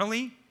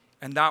eternally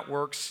and that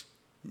works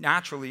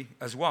naturally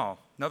as well.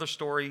 Another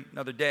story,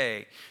 another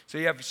day. So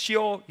you have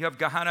Sheol, you have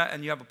Gehenna,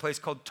 and you have a place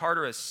called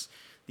Tartarus.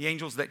 The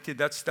angels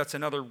that's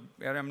another,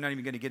 I'm not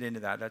even going to get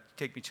into that. That'd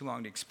take me too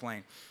long to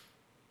explain.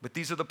 But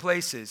these are the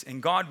places.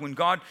 And when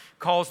God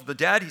calls the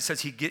dead, he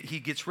says he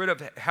gets rid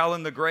of hell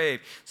and the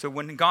grave. So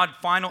when the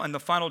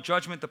final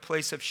judgment, the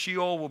place of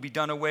Sheol will be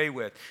done away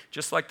with.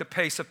 Just like the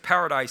place of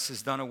paradise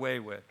is done away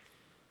with.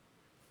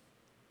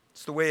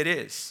 It's the way it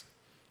is.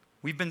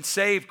 We've been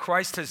saved.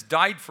 Christ has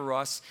died for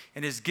us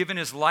and has given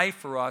his life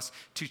for us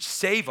to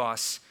save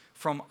us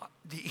from,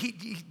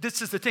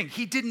 this is the thing,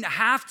 he didn't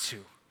have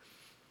to.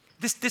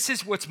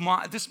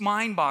 This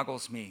mind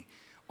boggles me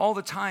all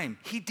the time.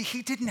 He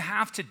didn't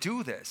have to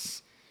do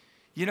this.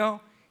 You know,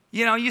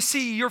 You know, you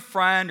see your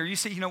friend, or you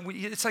see,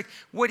 it's like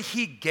what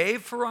he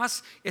gave for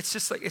us, it's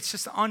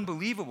just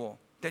unbelievable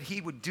that he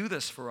would do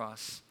this for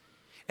us.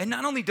 And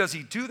not only does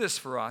he do this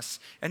for us,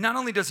 and not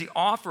only does he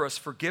offer us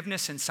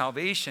forgiveness and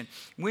salvation,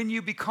 when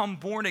you become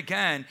born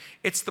again,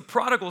 it's the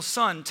prodigal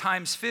son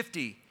times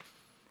 50.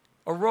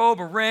 A robe,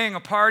 a ring, a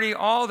party,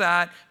 all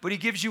that, but he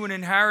gives you an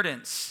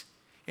inheritance.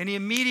 And he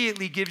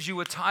immediately gives you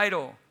a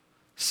title: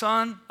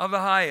 Son of the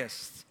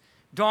Highest,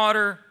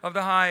 Daughter of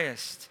the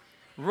Highest,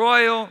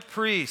 Royal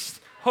Priest,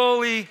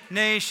 Holy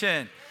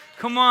Nation.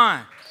 Come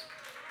on.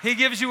 He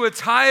gives you a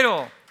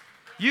title.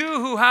 You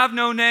who have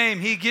no name,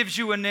 he gives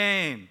you a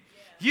name.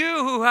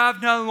 You who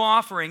have no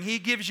offering, he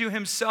gives you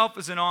himself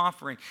as an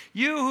offering.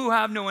 You who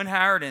have no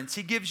inheritance,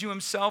 he gives you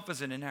himself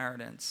as an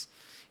inheritance.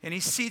 And he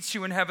seats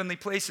you in heavenly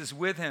places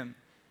with him,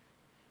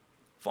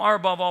 far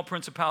above all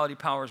principality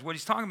powers. What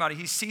he's talking about,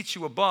 he seats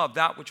you above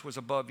that which was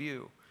above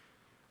you.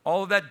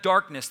 All of that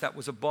darkness that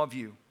was above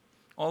you.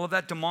 All of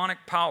that demonic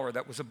power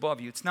that was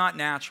above you. It's not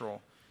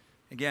natural.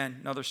 Again,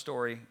 another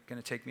story,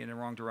 going to take me in the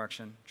wrong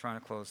direction. I'm trying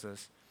to close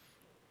this.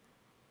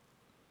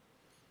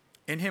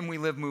 In him we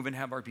live, move, and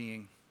have our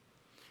being.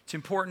 It's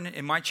important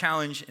in my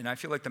challenge, and I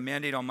feel like the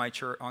mandate on my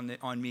church,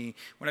 on me.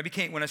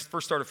 When I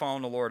first started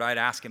following the Lord, I'd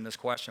ask him this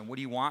question: what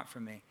do you want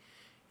from me?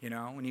 You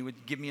know, and he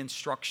would give me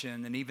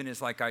instruction. And even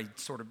as like I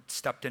sort of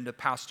stepped into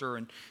pastor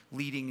and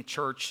leading a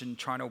church and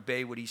trying to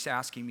obey what he's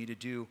asking me to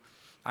do,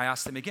 I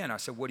asked him again. I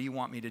said, what do you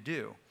want me to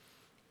do?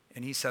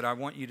 And he said, I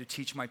want you to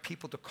teach my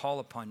people to call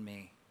upon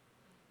me.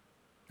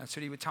 That's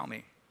what he would tell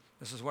me.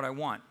 This is what I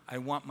want. I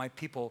want my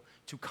people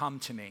to come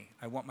to me.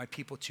 I want my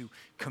people to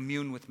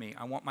commune with me.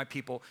 I want my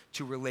people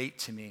to relate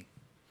to me.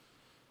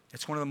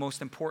 It's one of the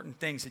most important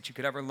things that you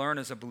could ever learn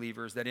as a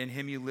believer, is that in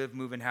him you live,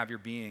 move, and have your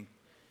being.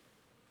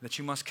 That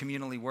you must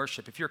communally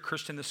worship. If you're a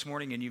Christian this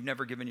morning and you've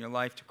never given your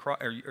life to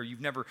Christ, or you've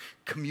never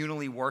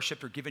communally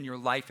worshiped or given your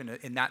life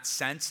in that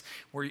sense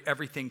where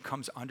everything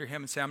comes under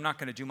him, and say, I'm not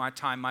going to do my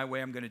time my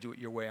way, I'm going to do it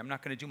your way. I'm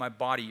not going to do my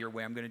body your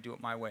way, I'm going to do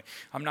it my way.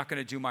 I'm not going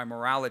to do my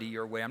morality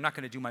your way. I'm not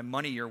going to do my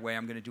money your way,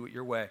 I'm going to do it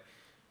your way.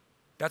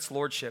 That's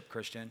lordship,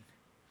 Christian.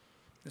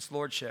 It's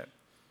lordship.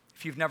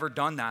 If you've never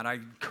done that, I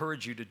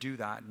encourage you to do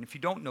that. And if you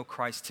don't know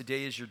Christ,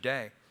 today is your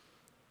day.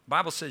 The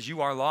Bible says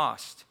you are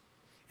lost.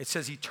 It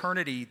says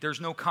eternity,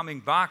 there's no coming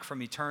back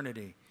from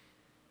eternity.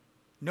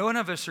 None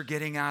of us are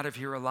getting out of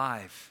here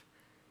alive.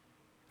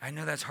 I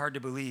know that's hard to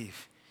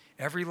believe.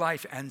 Every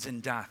life ends in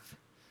death.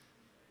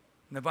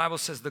 And the Bible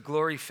says the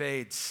glory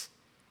fades.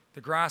 The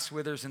grass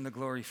withers and the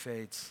glory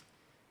fades.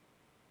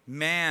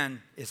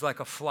 Man is like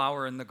a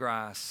flower in the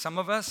grass. Some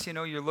of us,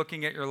 you're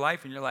looking at your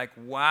life and you're like,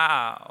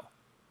 wow,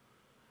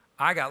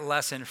 I got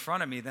less in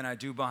front of me than I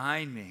do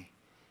behind me.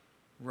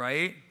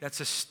 Right? That's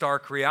a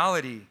stark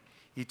reality.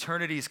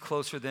 Eternity is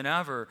closer than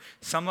ever.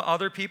 Some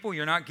other people,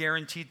 you're not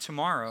guaranteed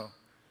tomorrow.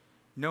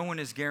 No one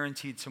is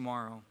guaranteed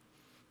tomorrow.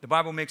 The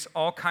Bible makes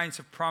all kinds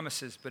of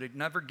promises, but it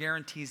never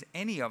guarantees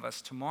any of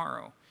us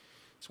tomorrow.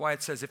 That's why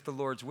it says, if the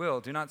Lord's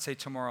will, do not say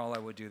tomorrow I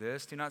will do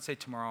this. Do not say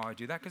tomorrow I will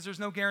do that, because there's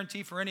no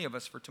guarantee for any of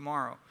us for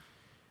tomorrow.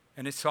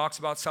 And it talks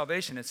about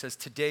salvation. It says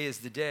today is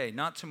the day.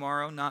 Not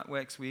tomorrow, not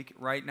next week,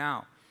 right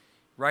now.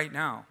 Right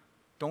now.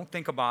 Don't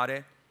think about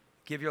it.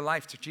 Give your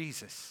life to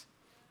Jesus.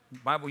 The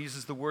Bible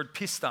uses the word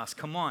pistos.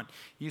 Come on.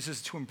 It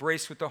uses it to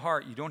embrace with the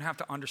heart. You don't have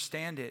to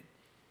understand it.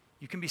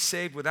 You can be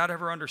saved without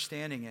ever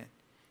understanding it.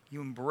 You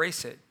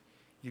embrace it.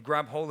 You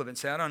grab hold of it and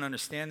say, I don't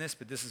understand this,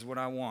 but this is what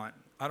I want.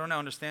 I don't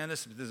understand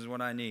this, but this is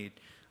what I need.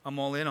 I'm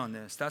all in on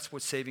this. That's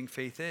what saving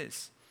faith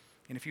is.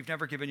 And if you've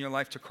never given your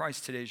life to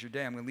Christ, today is your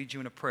day. I'm going to lead you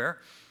in a prayer.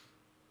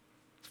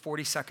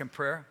 40-second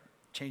prayer.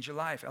 Change your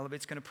life.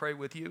 Elevate's going to pray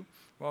with you.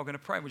 We're all going to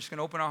pray. We're just going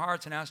to open our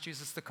hearts and ask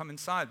Jesus to come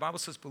inside. The Bible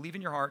says, believe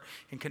in your heart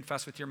and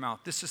confess with your mouth.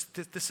 This is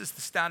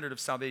the standard of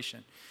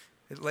salvation.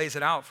 It lays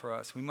it out for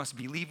us. We must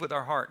believe with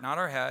our heart, not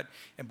our head,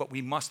 but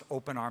we must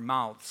open our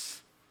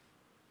mouths.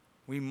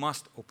 We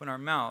must open our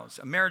mouths.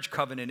 A marriage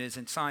covenant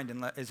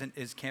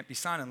can't be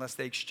signed unless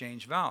they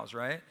exchange vows,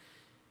 right?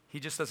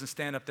 He just doesn't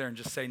stand up there and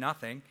just say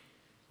nothing,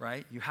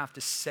 right? You have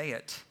to say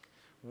it.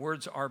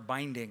 Words are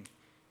binding.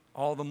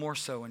 All the more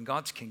so in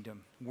God's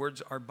kingdom.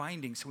 Words are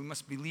binding. So we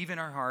must believe in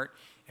our heart,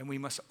 and we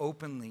must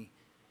openly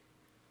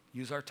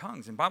use our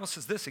tongues. And the Bible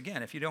says this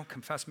again, if you don't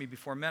confess me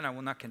before men, I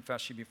will not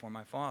confess you before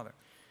my Father.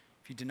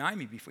 If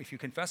you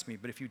confess me,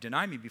 but if you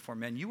deny me before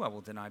men, I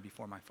will deny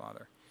before my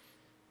Father.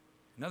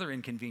 Another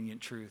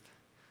inconvenient truth.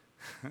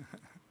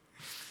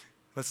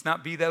 Let's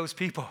not be those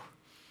people.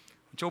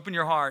 Just open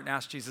your heart and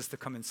ask Jesus to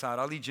come inside.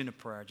 I'll lead you in a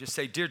prayer. Just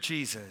say, Dear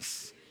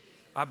Jesus,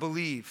 I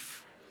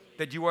believe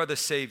that you are the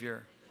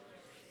Savior.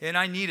 And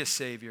I need a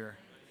Savior.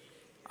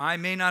 I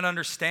may not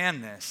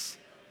understand this,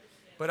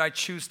 but I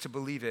choose to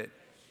believe it.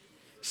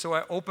 So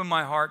I open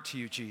my heart to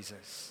you,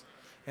 Jesus,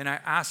 and I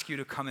ask you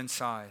to come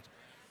inside.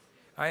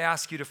 I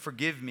ask you to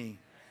forgive me.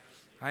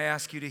 I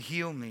ask you to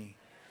heal me.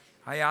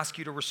 I ask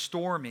you to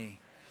restore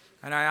me,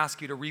 and I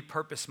ask you to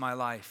repurpose my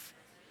life.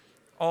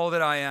 All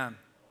that I am,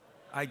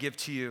 I give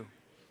to you,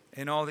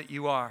 and all that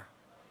you are,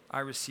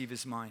 I receive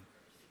as mine.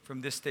 From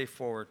this day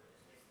forward,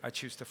 I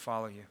choose to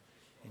follow you.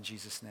 In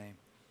Jesus' name,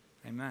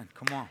 amen.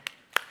 Come on.